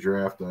 you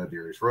draft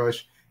Darius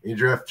Rush, and you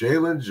draft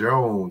Jalen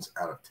Jones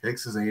out of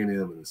Texas A&M in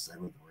the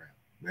 7th round.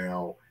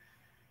 Now,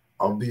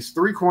 of these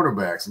 3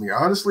 cornerbacks,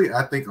 honestly,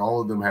 I think all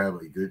of them have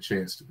a good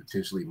chance to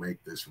potentially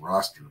make this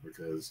roster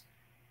because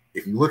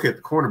if you look at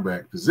the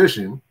cornerback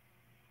position,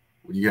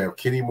 when you have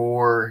Kenny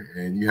Moore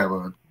and you have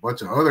a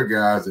bunch of other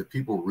guys that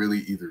people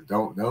really either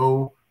don't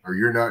know or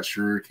you're not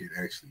sure can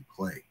actually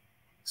play.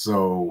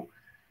 So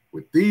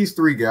with these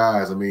 3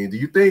 guys, do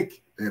you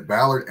think that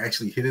Ballard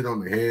actually hit it on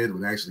the head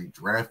with actually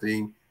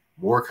drafting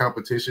more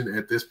competition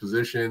at this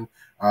position.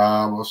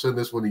 I'll send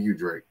this one to you,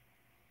 Drake.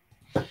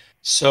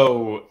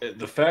 So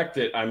the fact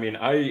that, I mean,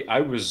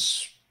 I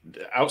was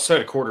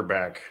outside of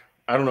quarterback.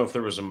 I don't know if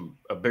there was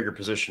a bigger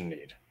position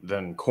need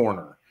than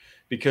corner,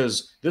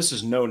 because this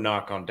is no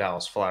knock on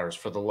Dallas Flowers,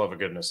 for the love of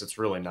goodness. It's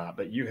really not.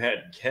 But you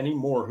had Kenny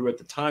Moore, who at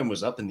the time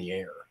was up in the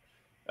air.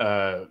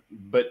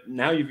 But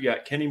now you've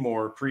got Kenny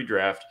Moore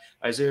pre-draft,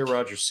 Isaiah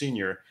Rodgers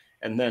Sr.,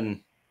 and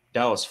then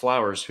Dallas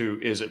Flowers, who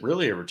is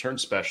really a return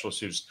specialist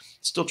who's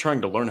still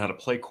trying to learn how to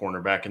play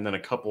cornerback, and then a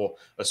couple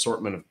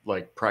assortment of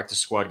like practice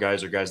squad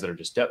guys or guys that are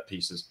just depth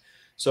pieces.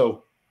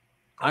 So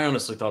I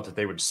honestly thought that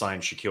they would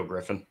sign Shaquille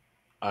Griffin.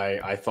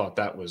 I thought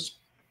that was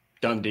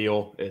done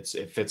deal. It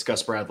fits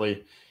Gus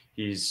Bradley.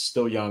 He's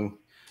still young.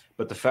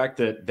 But the fact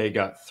that they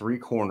got 3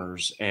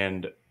 corners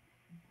and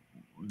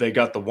they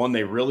got the one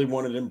they really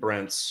wanted in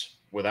Brent's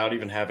without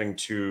even having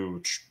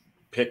to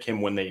pick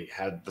him when they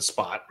had the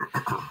spot.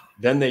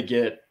 Then they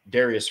get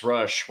Darius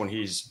Rush when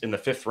he's in the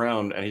 5th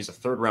round and he's a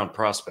 3rd round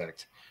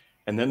prospect.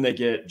 And then they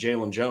get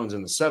Jalen Jones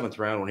in the 7th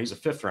round when he's a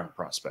 5th round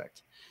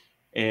prospect.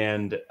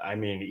 And I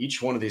mean,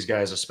 each one of these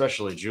guys,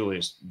 especially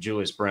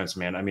Julius Brents,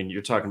 man, I mean,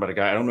 you're talking about a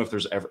guy, I don't know if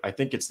there's ever, I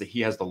think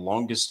he has the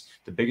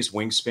biggest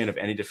wingspan of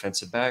any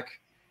defensive back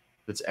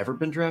that's ever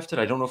been drafted.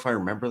 I don't know if I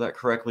remember that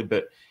correctly,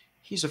 but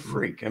he's a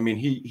freak. I mean,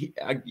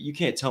 you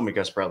can't tell me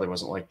Gus Bradley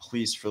wasn't like,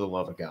 please, for the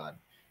love of God,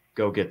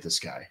 go get this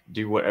guy.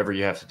 Do whatever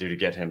you have to do to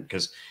get him,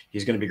 because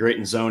he's going to be great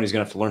in zone. He's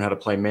going to have to learn how to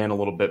play man a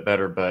little bit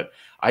better. But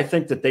I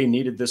think that they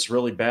needed this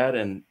really bad,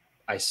 and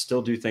I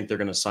still do think they're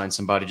going to sign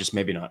somebody, just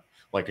maybe not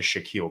like a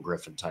Shaquille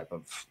Griffin type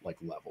of like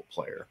level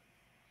player.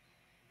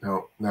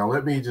 Now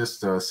let me just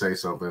say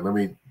something. Let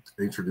me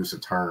introduce a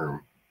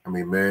term. I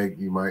mean, Meg,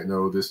 you might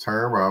know this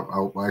term.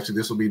 Actually,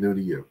 this will be new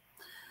to you.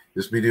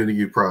 This will be new to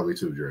you probably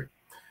too, Drake.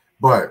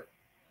 But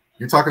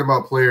you're talking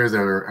about players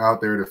that are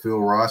out there to fill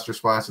roster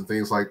spots and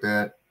things like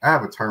that. I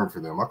have a term for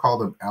them. I call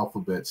them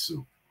alphabet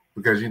soup,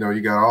 because, you know,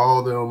 you got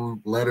all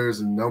them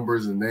letters and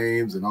numbers and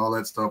names and all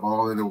that stuff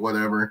all into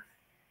whatever.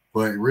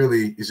 But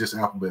really, it's just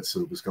alphabet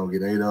soup. It's going to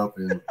get ate up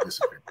and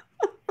disappear.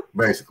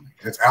 Basically,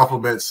 it's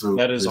alphabet soup.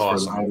 That is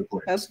awesome.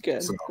 That's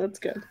good. So, that's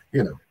good.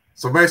 You know,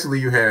 so basically,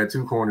 you had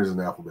 2 corners in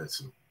alphabet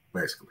soup.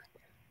 Basically,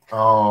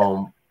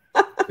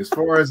 as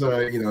far as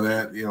adding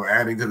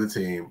to the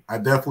team, I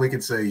definitely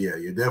could say, yeah,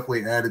 you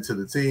definitely added to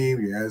the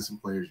team. You added some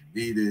players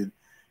you needed,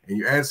 and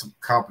you added some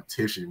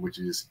competition, which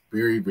is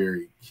very,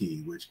 very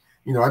key. Which,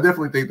 you know, I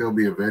definitely think there'll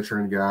be a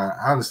veteran guy.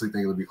 I honestly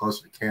think it'll be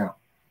closer to camp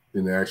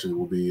than it actually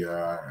will be.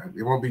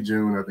 It won't be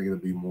June. I think it'll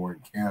be more in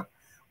camp,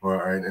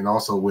 and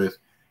also with,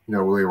 you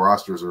know, the way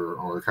rosters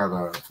are kind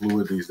of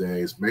fluid these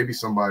days. Maybe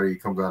somebody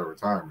comes out of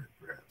retirement,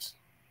 perhaps.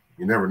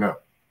 You never know.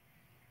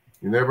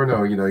 You never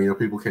know. You know,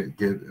 people can't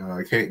get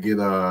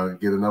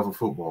enough of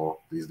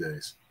football these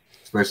days,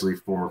 especially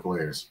former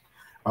players.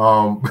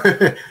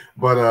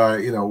 But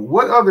you know,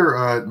 what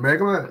other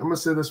Meg? I'm gonna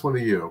send this one to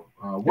you.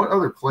 What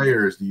other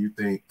players do you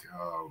think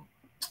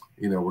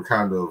were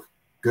kind of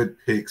good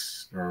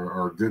picks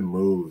or good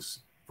moves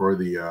for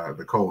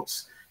the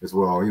Colts as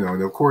well? You know,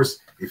 and of course,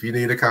 if you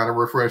need a kind of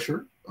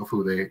refresher of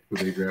who they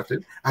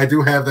drafted, I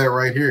do have that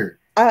right here.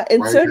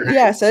 So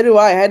do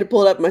I. I had to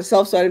pull it up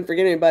myself so I didn't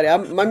forget anybody.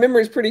 My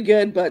memory is pretty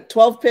good, but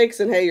 12 picks,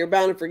 and hey, you're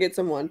bound to forget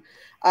someone.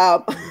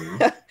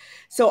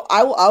 So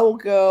I will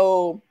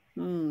go.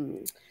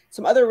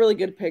 Some other really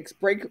good picks.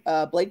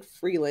 Blake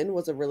Freeland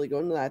was a really good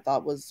one that I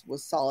thought was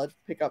solid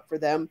pickup for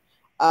them.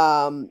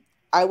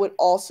 I would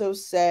also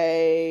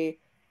say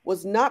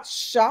was not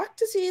shocked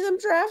to see them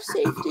draft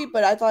safety,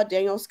 but I thought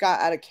Daniel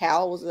Scott out of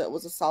Cal was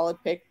a solid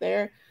pick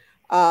there.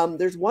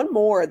 There's one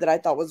more that I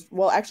thought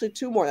actually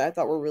 2 more that I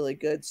thought were really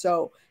good.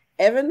 So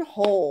Evan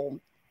Hull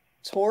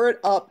tore it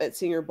up at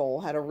Senior Bowl,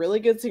 had a really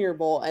good Senior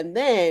Bowl, and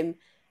then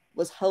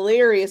was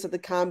hilarious at the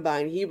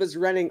combine. He was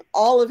running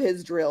all of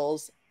his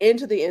drills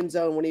into the end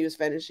zone when he was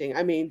finishing.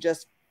 I mean,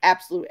 just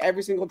absolute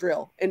every single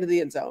drill into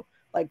the end zone,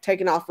 like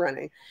taking off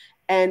running.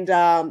 And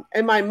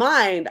in my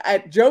mind, I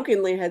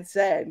jokingly had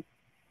said,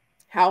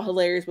 how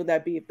hilarious would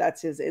that be if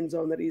that's his end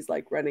zone that he's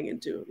like running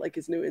into, like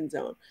his new end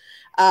zone?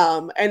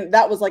 And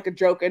that was like a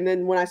joke. And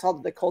then when I saw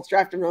that the Colts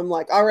drafted him, I'm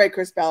like, all right,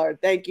 Chris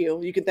Ballard, thank you.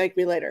 You can thank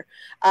me later.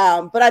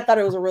 But I thought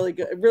it was a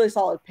really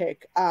solid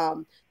pick.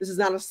 This is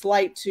not a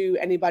slight to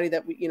anybody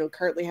that we,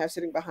 currently have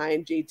sitting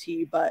behind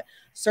JT, but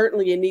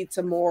certainly you need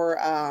some more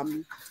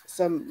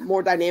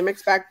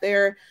dynamics back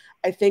there.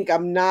 I think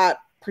I'm not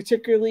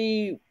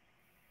particularly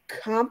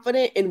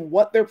confident in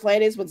what their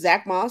plan is with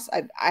Zach Moss.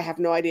 I have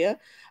no idea.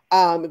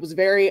 It was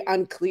very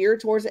unclear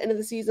towards the end of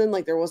the season.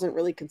 Like there wasn't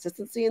really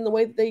consistency in the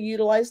way that they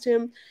utilized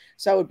him.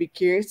 So I would be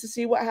curious to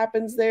see what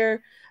happens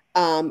there.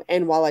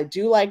 And while I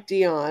do like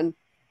Dion,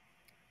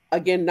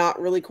 again, not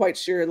really quite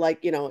sure, like,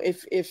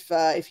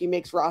 if he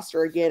makes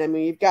roster again. I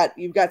mean,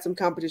 you've got some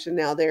competition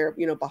now there,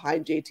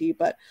 behind JT,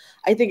 but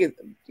I think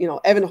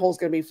Evan Hull's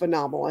going to be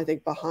phenomenal. I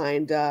think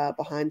behind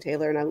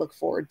Taylor, and I look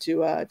forward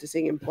to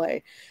seeing him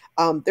play.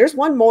 There's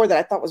one more that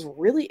I thought was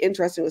really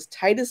interesting, was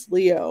Titus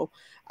Leo.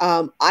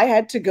 I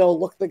had to go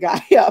look the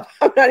guy up.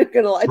 I'm not even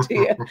gonna lie to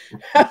you.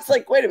 I was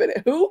like, wait a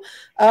minute, who?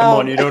 Come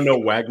on, you don't know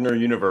Wagner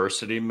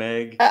University,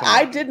 Meg?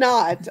 I did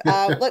not.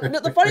 No,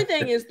 the funny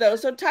thing is, though,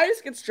 so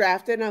Titus gets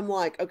drafted, and I'm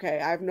like,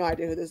 okay, I have no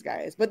idea who this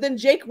guy is. But then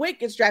Jake Witt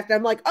gets drafted.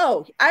 I'm like,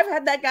 oh, I've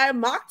had that guy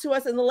mocked to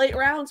us in the late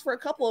rounds for a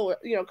couple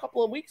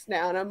of weeks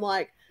now, and I'm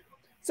like,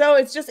 so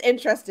it's just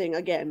interesting.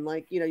 Again,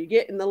 like you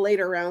get in the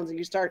later rounds and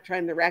you start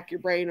trying to rack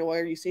your brain on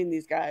where you've seen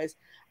these guys.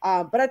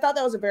 But I thought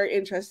that was a very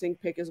interesting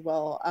pick as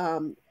well.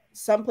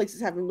 Some places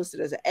have him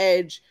listed as an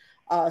edge.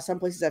 Some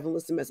places have him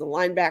listed as a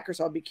linebacker.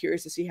 So I'll be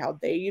curious to see how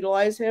they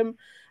utilize him.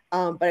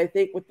 But I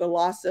think with the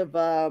loss of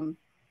Bobby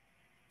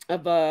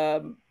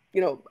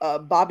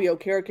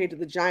Okereke to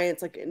the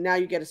Giants, like now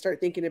you got to start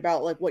thinking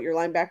about like what your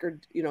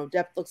linebacker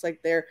depth looks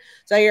like there.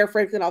 Zaire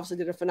Franklin obviously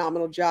did a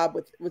phenomenal job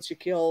with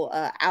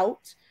Shaquille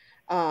out.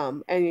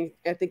 And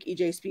I think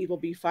EJ Speed will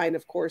be fine,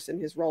 of course, in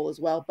his role as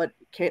well, but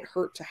can't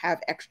hurt to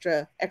have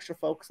extra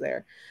folks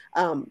there.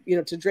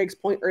 To Drake's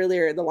point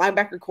earlier, the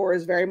linebacker core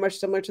is very much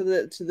similar to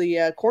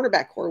the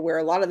cornerback core, where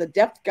a lot of the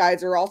depth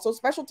guys are also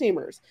special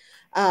teamers.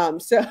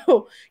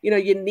 So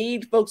you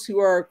need folks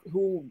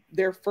who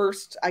their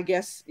first, I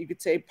guess you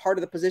could say, part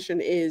of the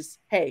position is,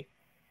 hey,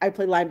 I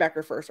play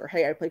linebacker first, or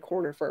hey, I play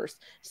corner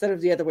first, instead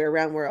of the other way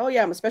around where, oh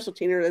yeah, I'm a special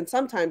teamer. And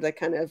sometimes I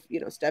kind of,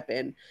 step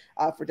in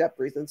for depth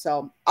reasons.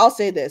 So I'll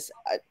say this,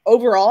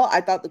 overall, I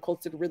thought the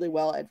Colts did really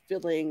well at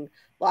filling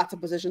lots of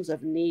positions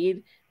of need.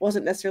 It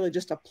wasn't necessarily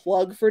just a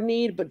plug for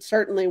need, but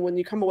certainly when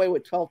you come away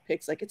with 12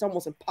 picks, like it's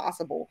almost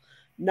impossible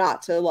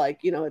not to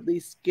at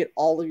least get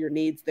all of your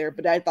needs there.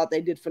 But I thought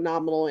they did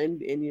phenomenal in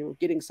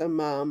getting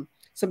some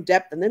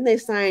depth, and then they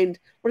signed,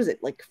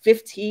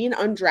 15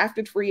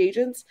 undrafted free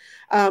agents.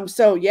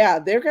 So yeah,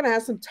 they're going to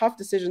have some tough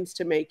decisions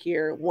to make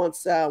here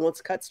once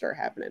cuts start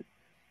happening.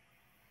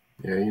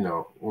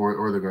 Yeah,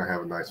 or they're going to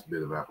have a nice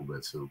bit of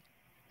alphabet soup.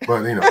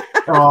 But going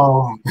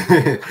on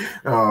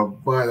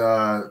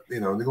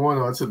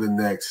to the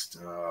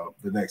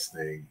next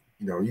thing,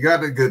 you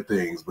got the good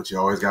things, but you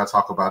always got to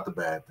talk about the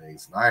bad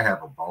things. And I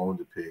have a bone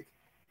to pick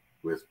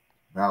with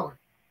Ballard.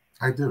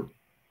 I do.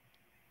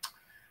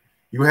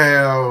 You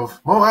have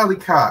Mo Alley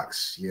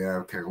Cox. You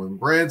have Kevin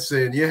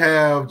Branson. You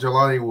have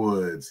Jelani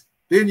Woods.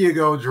 Then you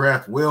go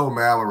draft Will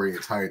Mallory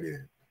at tight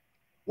end.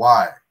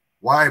 Why?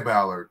 Why,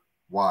 Ballard?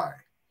 Why?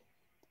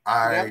 You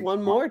got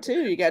one more,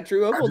 too. You got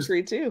Drew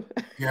Ogletree, too.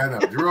 Yeah, I know.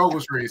 Drew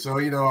Ogletree. So,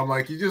 I'm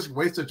like, you just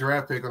waste a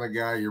draft pick on a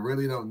guy. You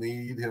really don't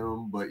need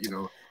him. But,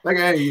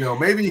 hey,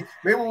 maybe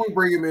we'll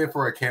bring him in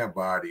for a camp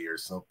body or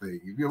something.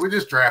 We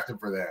just draft him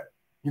for that.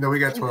 We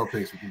got 12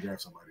 picks. We can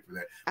draft somebody for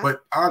that.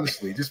 But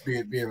honestly, just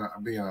being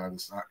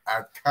honest,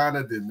 I kind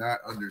of did not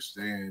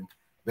understand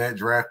that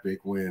draft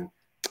pick when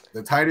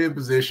the tight end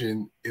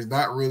position is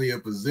not really a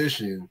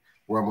position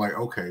where I'm like,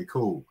 okay,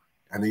 cool.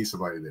 I need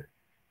somebody there.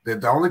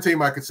 The only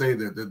team I could say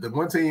that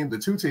the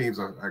two teams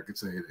I could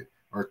say that,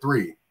 or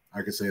three,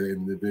 I could say that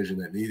in the division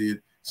that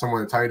needed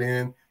someone at tight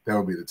end, that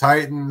would be the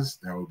Titans,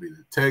 that would be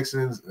the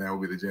Texans, and that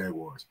would be the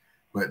Jaguars.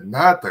 But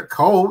not the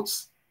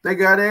Colts. They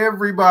got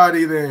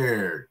everybody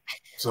there.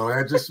 So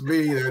that just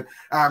me.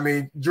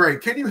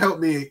 Drake, can you help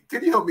me?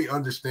 Can you help me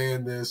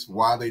understand this?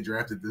 Why they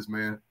drafted this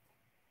man?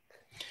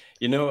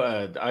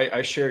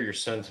 I share your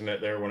sentiment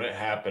there. When it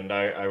happened,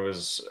 I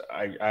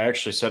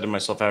actually said to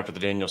myself after the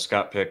Daniel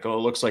Scott pick, "Oh,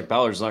 it looks like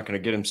Ballard's not going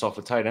to get himself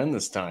a tight end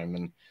this time."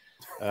 And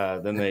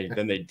then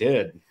they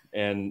did.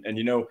 And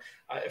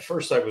at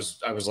first I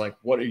was like,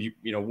 "What are you?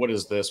 What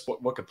is this?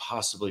 What could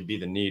possibly be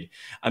the need?"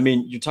 I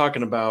mean, you're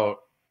talking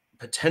about.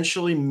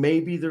 Potentially,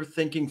 maybe they're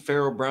thinking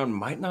Pharaoh Brown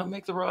might not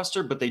make the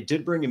roster, but they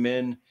did bring him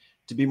in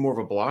to be more of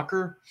a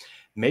blocker.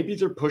 Maybe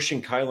they're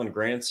pushing Kylan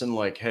Granson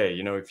like, hey,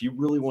 if you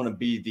really want to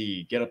be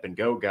the get up and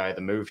go guy,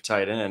 the move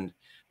tight end,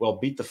 well,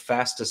 beat the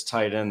fastest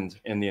tight end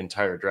in the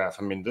entire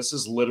draft. I mean, this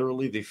is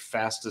literally the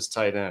fastest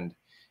tight end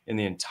in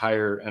the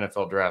entire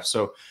NFL draft.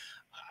 So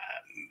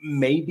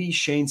maybe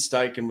Shane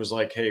Steichen was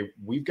like, hey,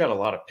 we've got a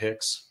lot of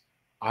picks.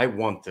 I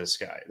want this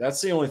guy. That's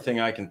the only thing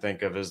I can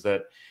think of is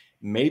that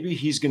maybe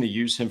he's going to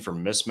use him for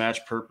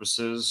mismatch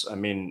purposes. I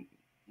mean,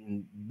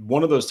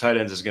 one of those tight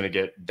ends is going to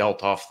get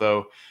dealt off,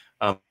 though.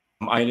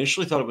 I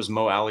initially thought it was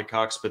Mo Alley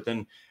Cox, but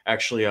then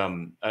actually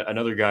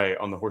another guy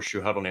on the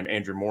Horseshoe Huddle named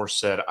Andrew Morse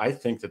said, I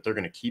think that they're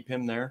going to keep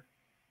him there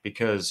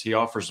because he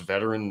offers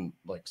veteran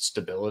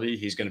stability.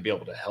 He's going to be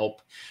able to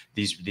help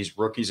these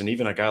rookies and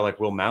even a guy like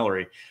Will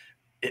Mallory.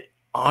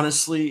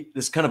 Honestly,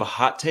 this is kind of a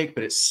hot take,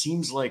 but it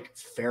seems like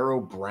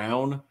Pharaoh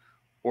Brown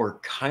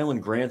or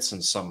Kylan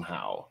Granson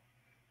somehow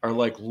are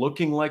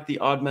looking like the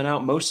odd men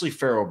out, mostly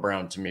Pharaoh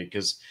Brown to me,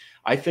 because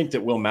I think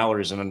that Will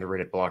Mallory is an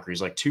underrated blocker. He's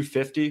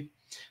 250,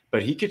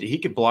 but he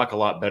could block a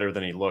lot better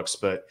than he looks.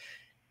 But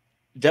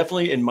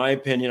definitely, in my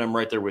opinion, I'm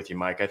right there with you,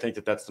 Mike. I think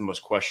that that's the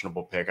most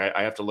questionable pick.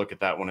 I have to look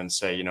at that one and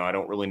say, I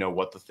don't really know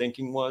what the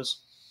thinking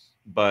was,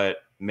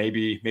 but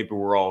maybe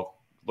we're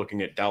all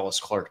looking at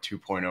Dallas Clark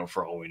 2.0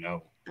 for all we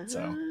know.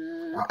 So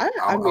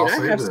I will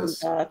say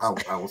this.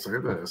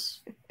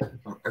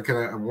 Can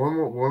I one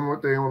more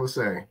thing I want to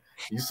say?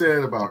 You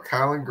said about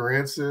Kylan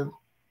Granson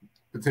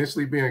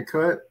potentially being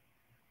cut.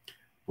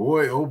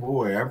 Boy, oh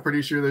boy, I'm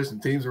pretty sure there's some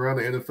teams around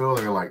the NFL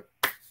that are like,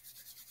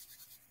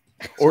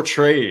 or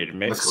trade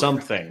Let's go.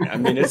 something. I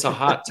mean, it's a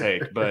hot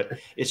take, but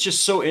it's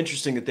just so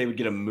interesting that they would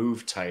get a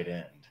move tight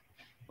end.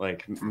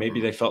 Like maybe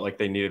they felt like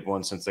they needed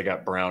one since they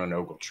got Brown and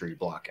Ogletree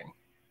blocking.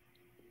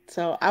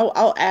 So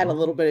I'll add a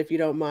little bit if you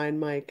don't mind,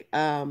 Mike.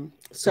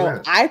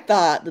 So I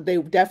thought that they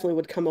definitely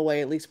would come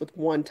away at least with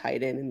one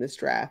tight end in this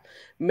draft,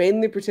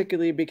 mainly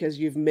particularly because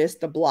you've missed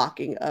the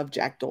blocking of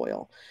Jack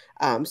Doyle.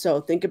 So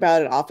think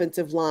about an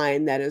offensive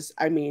line that is,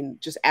 I mean,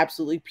 just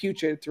absolutely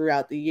putrid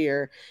throughout the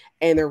year.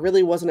 And there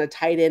really wasn't a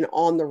tight end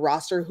on the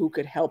roster who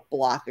could help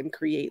block and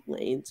create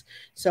lanes.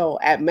 So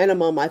at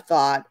minimum, I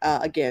thought,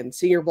 again,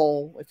 Senior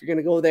Bowl, if you're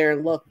going to go there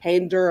and look,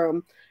 Payne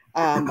Durham,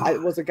 I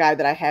was a guy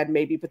that I had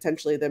maybe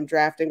potentially them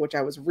drafting, which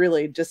I was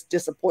really just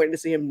disappointed to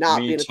see him not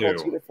be in a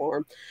Colts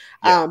uniform.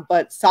 Yeah.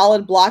 But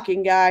solid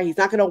blocking guy. He's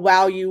not going to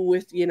wow you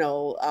with,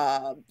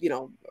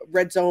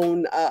 red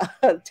zone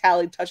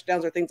tallied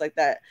touchdowns or things like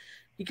that.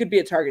 He could be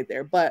a target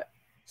there, but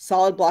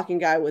solid blocking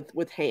guy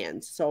with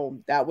hands. So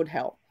that would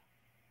help.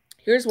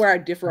 Here's where I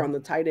differ on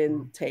the tight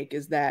end take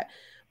is that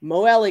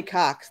Mo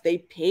Alley-Cox, they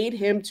paid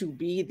him to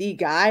be the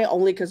guy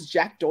only because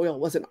Jack Doyle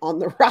wasn't on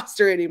the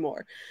roster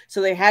anymore. So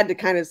they had to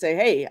kind of say,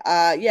 hey,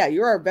 yeah,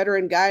 you're our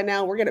veteran guy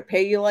now. We're going to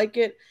pay you like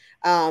it.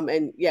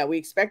 And yeah, we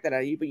expect that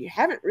out of you, but you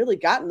haven't really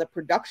gotten the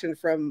production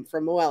from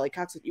Mo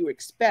Alley-Cox that you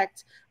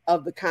expect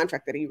of the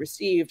contract that he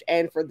received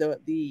and for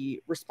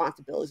the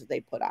responsibilities that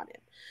they put on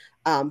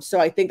him. So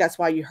I think that's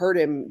why you heard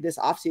him this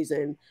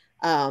offseason.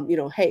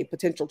 Hey,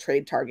 potential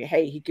trade target.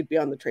 Hey, he could be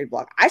on the trade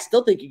block. I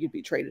still think he could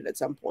be traded at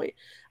some point.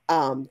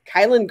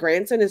 Kylan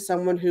Granson is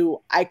someone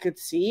who I could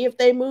see if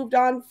they moved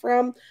on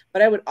from,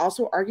 but I would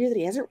also argue that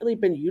he hasn't really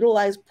been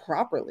utilized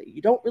properly.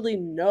 You don't really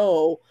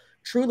know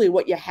truly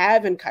what you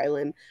have in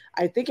Kylan.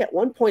 I think at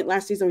one point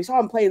last season, we saw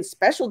him playing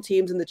special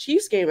teams in the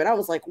Chiefs game, and I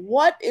was like,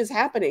 what is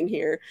happening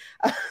here?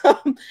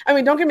 I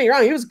mean, don't get me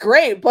wrong. He was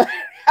great, but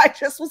I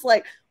just was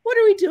like, what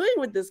are we doing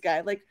with this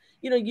guy? Like,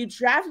 you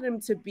drafted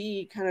him to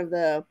be kind of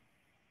the,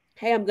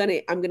 hey, I'm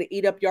gonna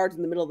eat up yards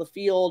in the middle of the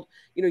field.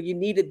 You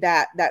needed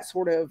that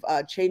sort of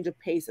change of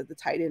pace at the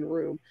tight end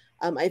room.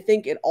 I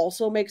think it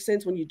also makes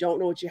sense when you don't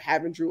know what you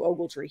have in Drew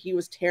Ogletree. He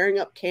was tearing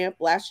up camp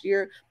last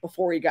year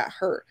before he got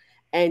hurt.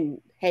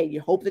 And hey, you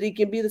hope that he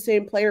can be the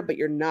same player, but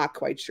you're not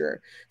quite sure.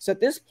 So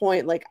at this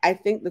point, like, I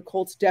think the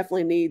Colts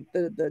definitely need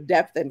the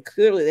depth, and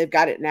clearly they've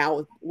got it now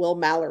with Will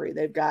Mallory.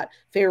 They've got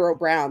Pharaoh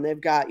Brown. They've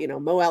got,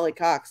 Mo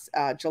Alley-Cox,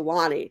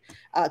 Jelani,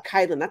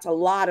 Kylan. That's a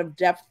lot of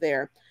depth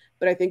there.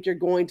 But I think you're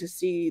going to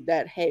see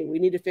that, hey, we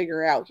need to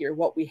figure out here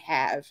what we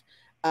have.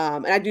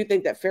 And I do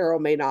think that Pharaoh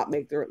may not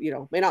make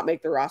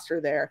the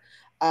roster there.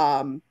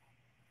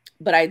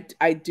 But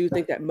I do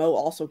think that Mo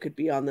also could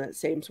be on that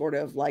same sort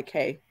of like,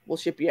 hey, we'll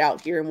ship you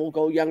out here and we'll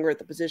go younger at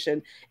the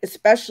position,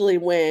 especially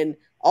when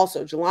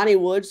also Jelani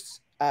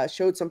Woods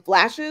showed some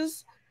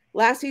flashes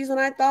last season,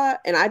 I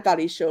thought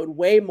he showed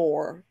way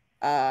more,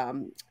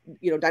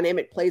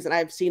 dynamic plays than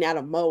I've seen out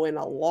of Mo in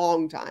a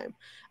long time.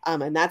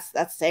 And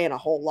that's saying a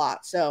whole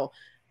lot. So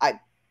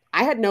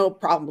I had no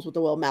problems with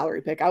the Will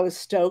Mallory pick. I was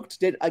stoked.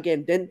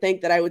 Didn't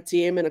think that I would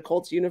see him in a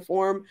Colts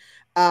uniform.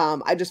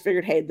 I just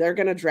figured, hey, they're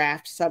going to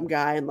draft some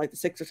guy in like the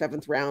 6th or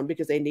 7th round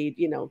because they need,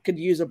 could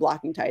use a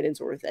blocking tight end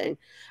sort of thing.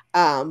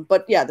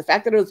 But yeah, the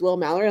fact that it was Will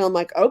Mallory, I'm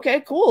like,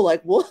 okay, cool.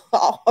 Like,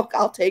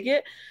 I'll take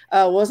it.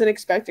 Wasn't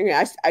expecting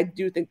it. I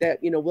do think that,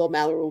 Will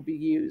Mallory will be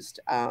used.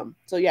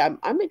 So yeah,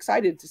 I'm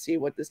excited to see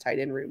what this tight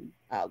end room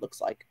looks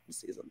like this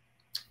season.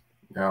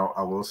 Now,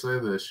 I will say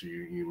this: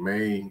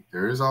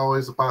 there is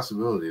always a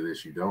possibility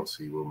that you don't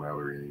see Will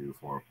Mallory in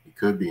uniform. He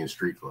could be in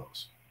street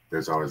clothes.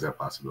 There's always that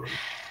possibility.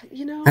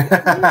 You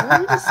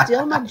just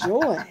steal my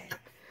joy.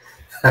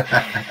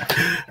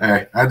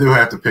 Hey, I do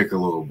have to pick a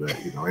little bit.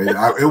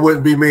 It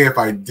wouldn't be me if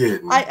I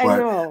didn't. I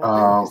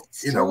know.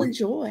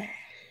 Joy.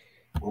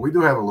 Well, we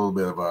do have a little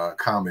bit of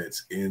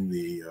comments in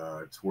the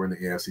we're in the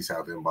AFC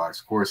South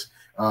inbox. Of course,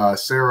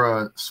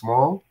 Sarah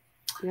Small.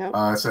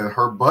 Yep. Said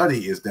her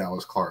buddy is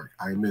Dallas Clark.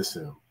 I miss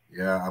him.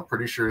 Yeah, I'm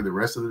pretty sure the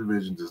rest of the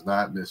division does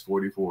not miss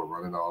 44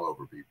 running all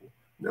over people.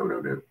 No.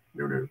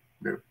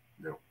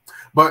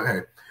 But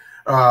hey,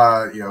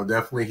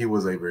 definitely he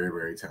was a very,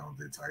 very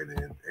talented tight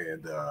end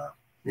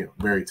and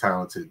very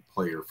talented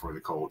player for the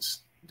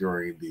Colts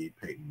during the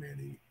Peyton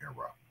Manning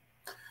era.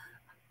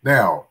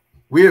 Now,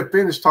 we have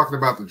finished talking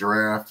about the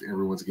draft.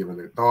 Everyone's giving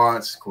their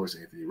thoughts. Of course,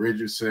 Anthony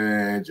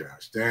Richardson,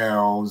 Josh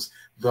Downs,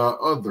 the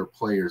other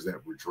players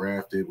that were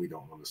drafted. We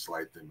don't want to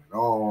slight them at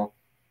all.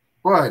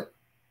 But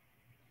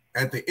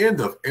at the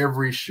end of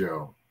every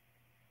show,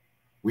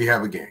 we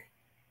have a game.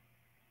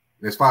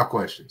 There's 5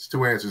 questions,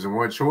 2 answers, and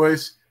 1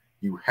 choice.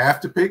 You have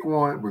to pick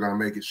one. We're going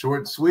to make it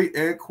short, sweet,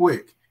 and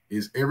quick.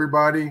 Is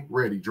everybody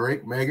ready?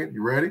 Drake, Megan,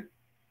 you ready?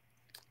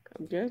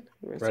 I'm good.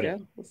 Ready.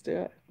 Go. Let's do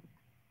it.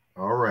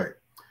 All right.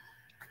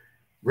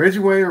 Reggie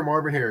Wayne or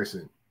Marvin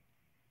Harrison?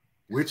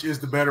 Which is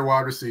the better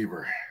wide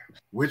receiver?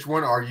 Which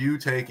one are you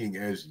taking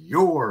as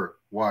your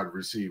wide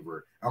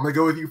receiver? I'm going to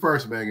go with you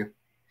first, Megan.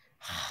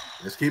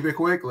 Let's keep it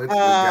quick. Let's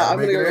I'm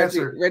make going an to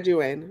answer. Reggie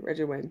Wayne.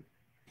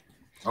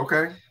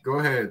 Okay, go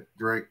ahead,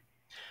 Drake.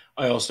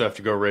 I also have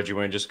to go Reggie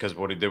Wayne just because of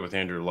what he did with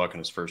Andrew Luck in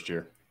his first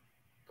year.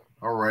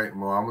 All right.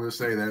 Well, I'm going to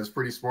say that it's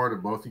pretty smart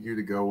of both of you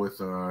to go with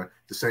to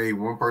say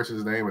one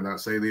person's name and not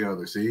say the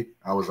other. See,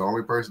 I was the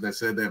only person that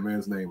said that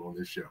man's name on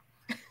this show.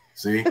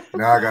 See,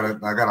 now I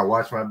gotta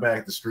watch my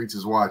back. The streets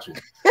is watching.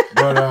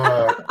 But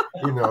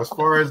as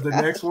far as the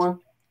next one,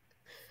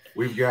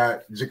 we've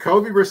got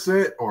Jacoby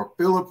Brissett or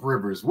Phillip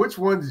Rivers. Which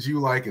one did you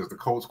like as the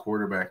Colts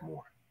quarterback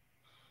more?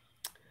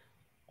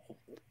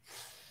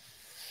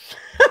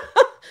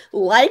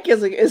 Like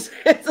is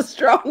a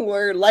strong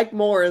word. Like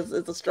more is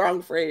a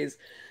strong phrase.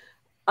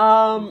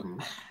 I'll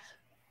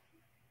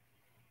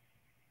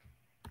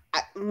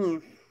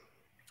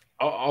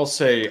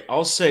say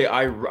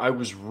I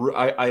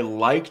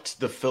liked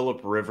the Phillip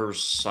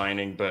Rivers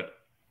signing, but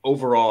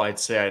overall I'd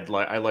say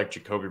I like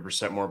Jacoby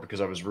Brissett more because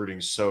I was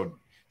rooting so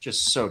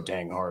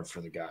dang hard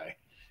for the guy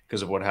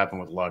because of what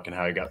happened with Luck and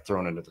how he got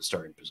thrown into the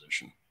starting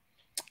position.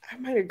 I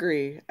might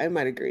agree.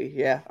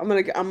 Yeah, I'm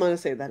gonna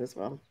say that as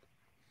well.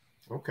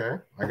 Okay,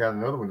 I got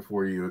another one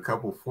for you. A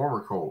couple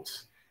former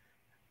Colts.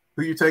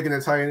 Who you taking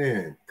at tight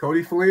end?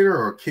 Cody Fleener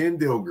or Ken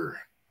Dilger?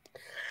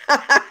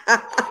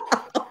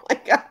 Oh my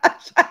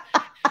gosh.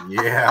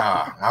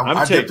 Yeah,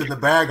 I dipped in the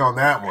bag on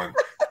that one.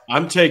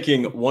 I'm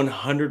taking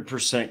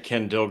 100%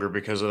 Ken Dilger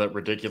because of that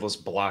ridiculous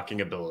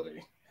blocking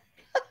ability.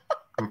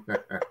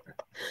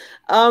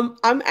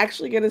 I'm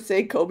actually going to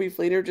say Kobe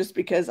Fleener just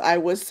because I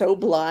was so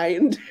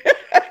blind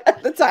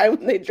at the time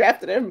when they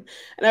drafted him.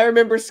 And I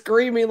remember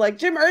screaming like,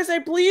 Jim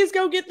Irsay, please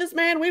go get this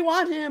man. We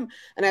want him.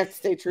 And I have to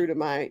stay true to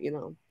my,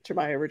 to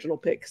my original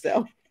pick.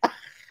 So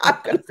I'm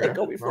going to say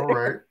Kobe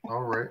Fleener.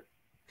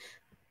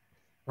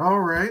 All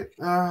right.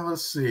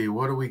 Let's see.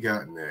 What do we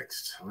got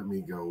next? Let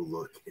me go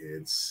look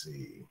and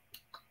see.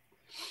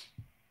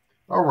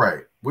 All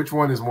right. Which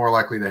one is more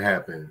likely to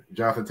happen?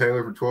 Jonathan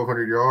Taylor for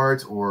 1,200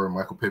 yards or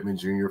Michael Pittman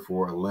Jr.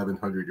 for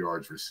 1,100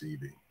 yards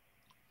receiving?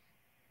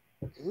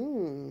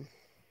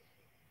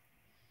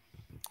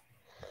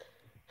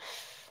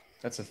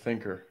 That's a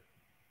thinker.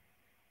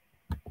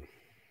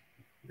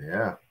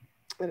 Yeah.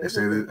 They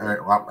say that.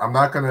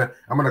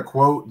 I'm gonna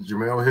quote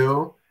Jemele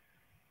Hill.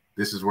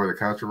 This is where the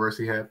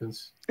controversy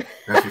happens.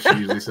 That's what she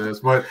usually says.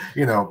 But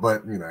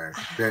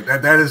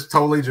that is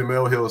totally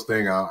Jemele Hill's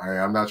thing.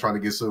 I'm not trying to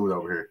get sued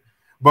over here.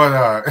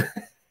 But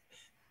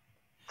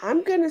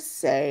I'm gonna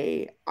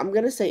say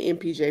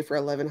MPJ for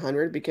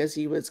 1,100 because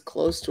he was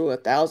close to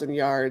 1,000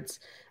 yards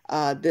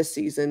this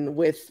season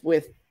with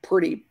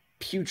pretty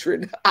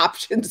putrid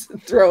options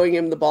throwing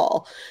him the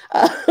ball.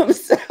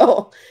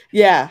 So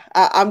yeah,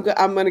 I'm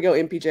gonna go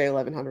MPJ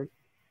 1,100.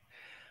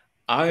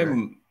 I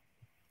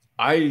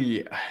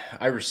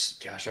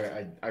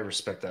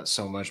respect that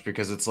so much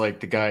because it's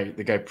like the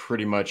guy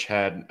pretty much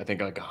had, I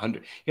think, like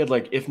 100. He had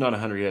like, if not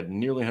 100, he had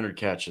nearly 100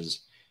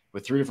 catches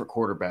with 3 different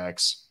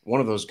quarterbacks.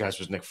 One of those guys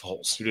was Nick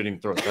Foles, who didn't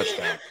even throw a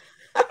touchdown.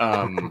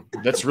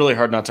 That's really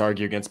hard not to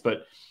argue against.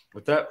 But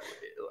with that,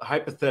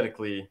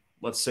 hypothetically,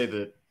 let's say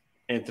that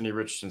Anthony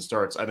Richardson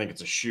starts. I think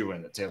it's a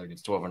shoo-in that Taylor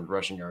gets 1,200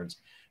 rushing yards.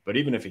 But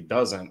even if he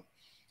doesn't,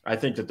 I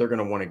think that they're going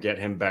to want to get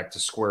him back to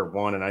square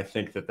one, and I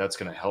think that that's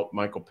going to help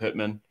Michael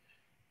Pittman.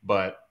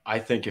 But I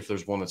think if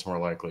there's one that's more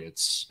likely,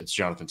 it's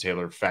Jonathan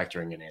Taylor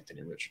factoring in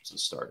Anthony Richardson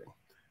starting.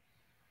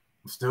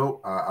 Still,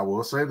 I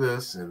will say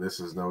this, and this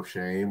is no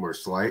shame or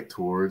slight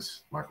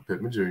towards Michael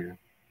Pittman Jr.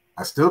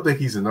 I still think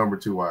he's a number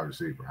 2 wide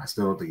receiver. I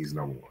still don't think he's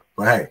number 1.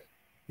 But hey,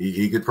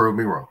 he could prove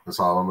me wrong. That's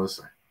all I'm going to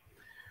say.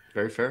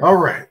 Very fair. All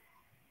right.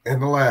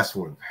 And the last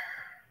one.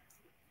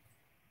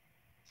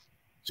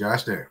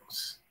 Josh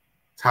Downs.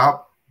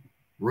 Top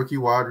rookie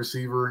wide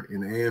receiver in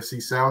the AFC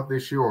South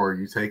this year, or are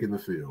you taking the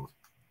field?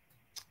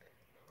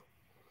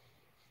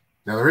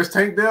 Now there is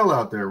Tank Dell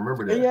out there.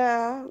 Remember that?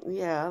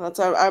 Yeah. That's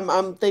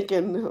I'm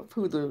thinking of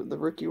who the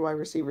rookie wide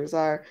receivers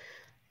are.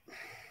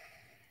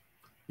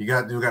 You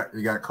got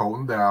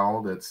Colton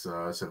Dowell. That's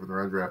 7th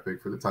round draft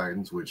pick for the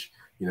Titans, which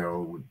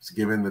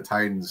given the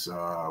Titans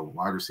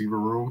wide receiver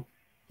room,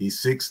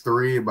 he's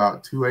 6'3",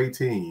 about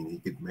 218. He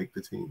could make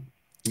the team.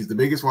 He's the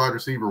biggest wide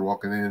receiver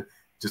walking in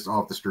just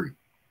off the street.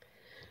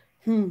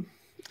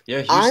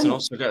 Yeah, Houston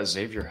also got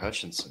Xavier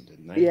Hutchinson,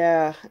 didn't they?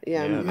 Yeah.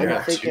 They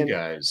got thinking, 2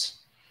 guys.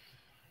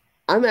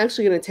 I'm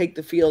actually going to take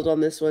the field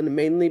on this one,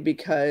 mainly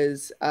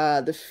because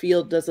the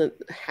field doesn't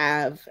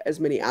have as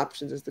many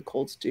options as the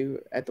Colts do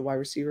at the wide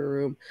receiver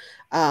room.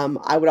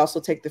 I would also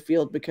take the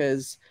field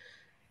because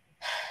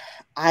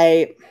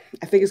I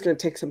think it's going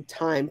to take some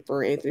time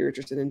for Anthony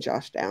Richardson and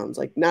Josh Downs.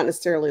 Like, not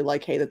necessarily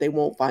like, hey, that they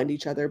won't find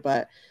each other,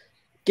 but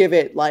give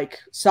it like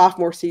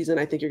sophomore season.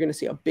 I think you're going to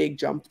see a big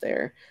jump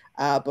there.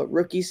 But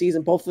rookie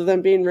season, both of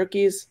them being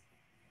rookies,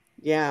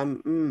 yeah. I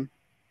don't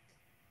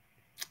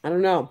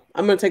know.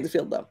 I'm going to take the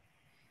field though.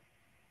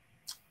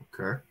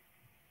 Okay.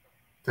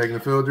 Taking the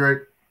field, Drake?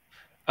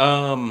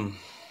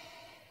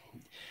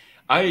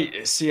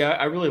 I see.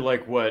 I really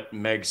like what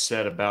Meg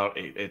said about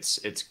it.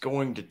 It's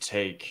going to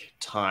take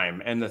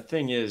time, and the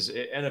thing is,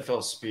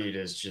 NFL speed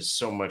is just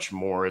so much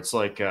more. It's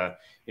like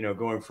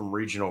going from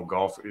regional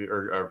golf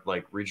or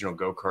like regional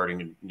go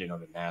karting,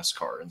 to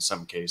NASCAR in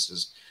some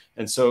cases,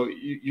 and so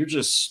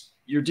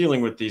you're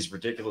dealing with these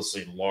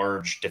ridiculously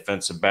large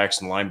defensive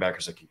backs and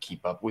linebackers that can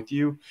keep up with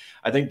you.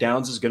 I think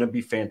Downs is going to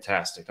be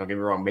fantastic. Don't get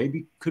me wrong.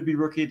 Maybe could be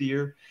rookie of the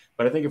year.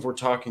 But I think if we're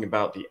talking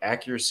about the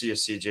accuracy of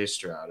CJ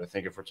Stroud, I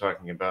think if we're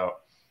talking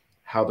about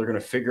how they're going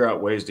to figure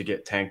out ways to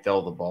get Tank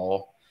Dell the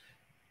ball,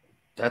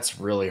 that's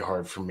really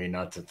hard for me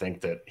not to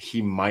think that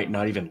he might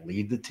not even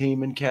lead the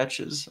team in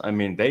catches. I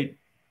mean, they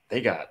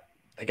got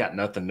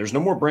nothing. There's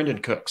no more Brandon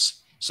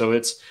Cooks. So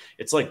it's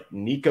like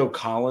Nico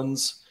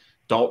Collins,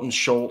 Dalton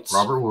Schultz,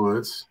 Robert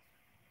Woods.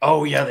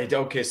 Oh yeah, they do.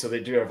 Okay, so they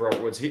do have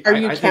Robert Woods. Are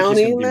you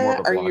counting be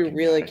that? Are you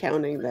really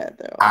counting that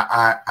though?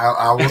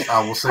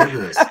 I will say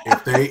this: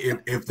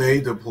 if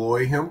they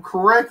deploy him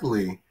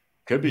correctly,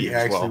 could be he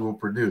actually will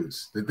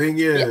produce. The thing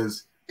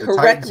is, the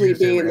correctly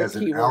being as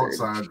an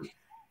outside.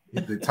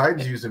 The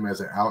Titans use him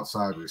as an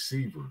outside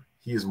receiver.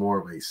 He is more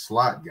of a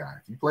slot guy.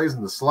 If he plays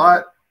in the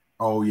slot,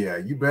 oh yeah,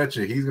 you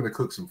betcha he's going to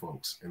cook some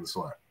folks in the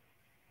slot.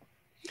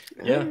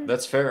 Yeah,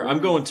 that's fair. I'm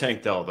going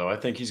Tank Dell, though. I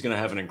think he's going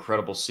to have an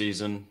incredible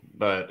season,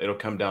 but it'll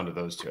come down to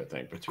those two, I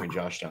think, between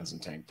Josh Downs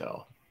and Tank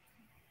Dell,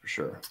 for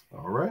sure.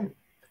 All right.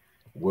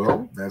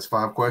 Well, that's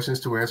 5 questions,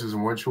 2 answers,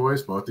 and 1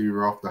 choice. Both of you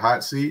are off the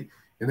hot seat.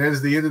 And that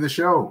is the end of the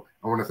show.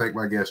 I want to thank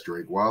my guests,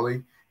 Drake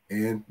Wally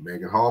and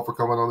Meghan Hall, for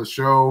coming on the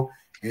show.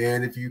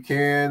 And if you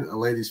can,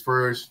 ladies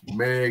first,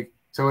 Meg,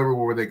 tell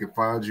everyone where they can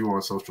find you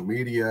on social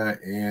media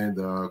and,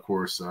 of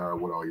course,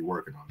 what all you're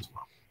working on as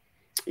well.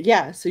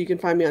 Yeah, so you can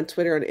find me on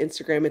Twitter and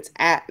Instagram. It's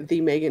at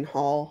the Meghan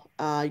Hall.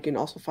 You can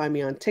also find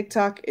me on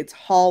TikTok. It's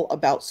Hall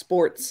About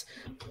Sports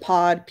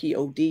Pod,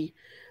 POD.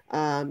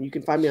 You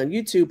can find me on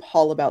YouTube,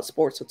 Hall About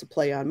Sports, so it's a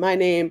play on my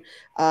name.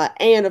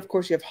 And of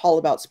course, you have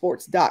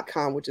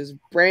hallaboutsports.com, which is a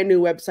brand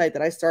new website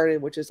that I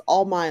started, which is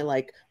all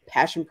my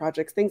passion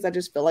projects, things I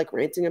just feel like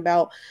ranting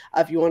about.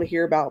 If you want to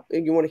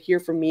hear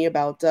from me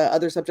about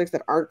other subjects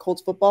that aren't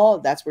Colts football,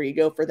 that's where you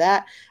go for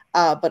that.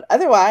 But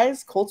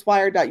otherwise,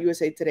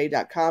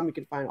 coltswire.usatoday.com. You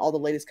can find all the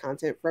latest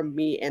content from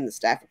me and the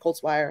staff at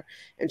Coltswire.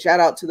 And shout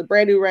out to the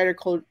brand new writer,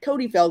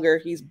 Cody Felger.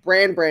 He's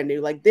brand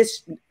new, like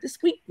this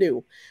week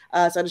new.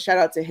 So just shout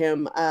out to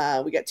him.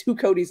 We got 2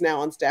 Codys now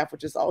on staff,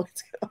 which is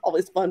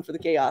always fun for the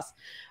chaos.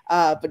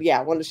 But yeah,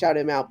 I wanted to shout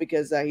him out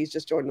because he's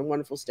just joined a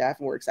wonderful staff,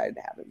 and we're excited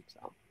to have him.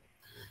 So.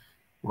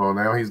 Well,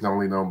 now he's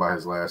only known by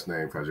his last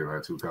name because you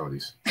had 2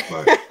 Codys.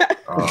 But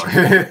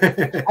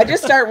I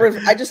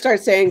just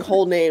start saying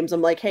whole names.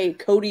 I'm like, hey,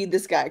 Cody,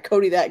 this guy,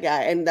 Cody, that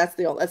guy, and that's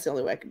the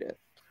only way I can do it.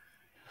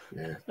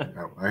 Yeah,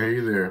 I hear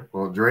you there.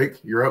 Well, Drake,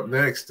 you're up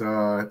next.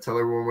 Tell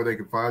everyone where they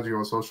can find you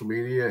on social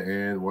media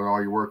and what all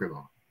you're working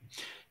on.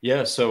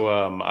 Yeah,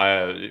 so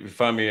you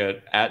find me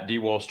at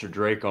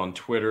DWalsterDrake on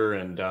Twitter,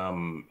 and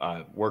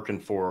working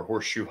for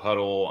Horseshoe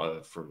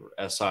Huddle for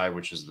SI,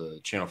 which is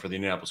the channel for the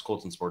Indianapolis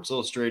Colts and Sports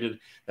Illustrated.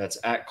 That's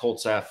at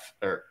Colts on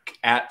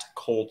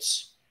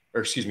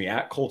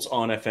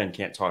FN.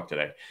 Can't talk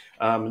today.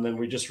 And then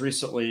we just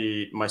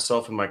recently,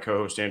 myself and my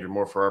co-host Andrew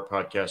Moore for our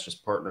podcast,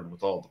 just partnered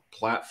with all the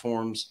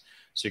platforms.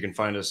 So you can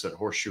find us at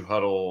Horseshoe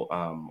Huddle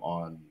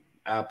on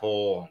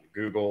Apple, on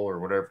Google, or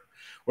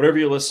whatever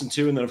you listen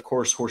to. And then, of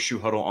course, Horseshoe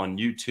Huddle on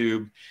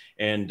YouTube.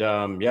 And,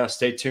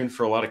 stay tuned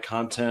for a lot of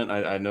content.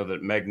 I know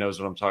that Meg knows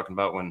what I'm talking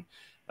about when,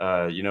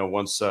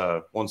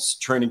 once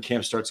training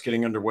camp starts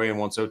getting underway and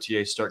once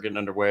OTAs start getting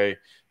underway,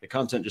 the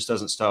content just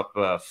doesn't stop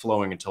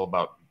flowing until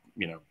about,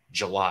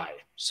 July.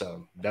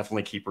 So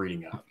definitely keep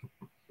reading up.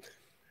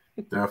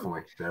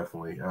 Definitely.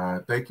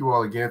 Thank you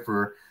all again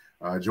for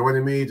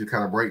joining me to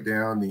kind of break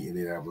down the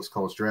Indianapolis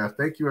Colts draft.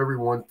 Thank you,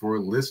 everyone, for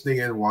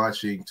listening and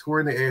watching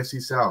Touring the AFC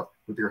South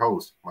with your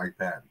host, Mike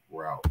Patton.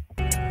 We're out.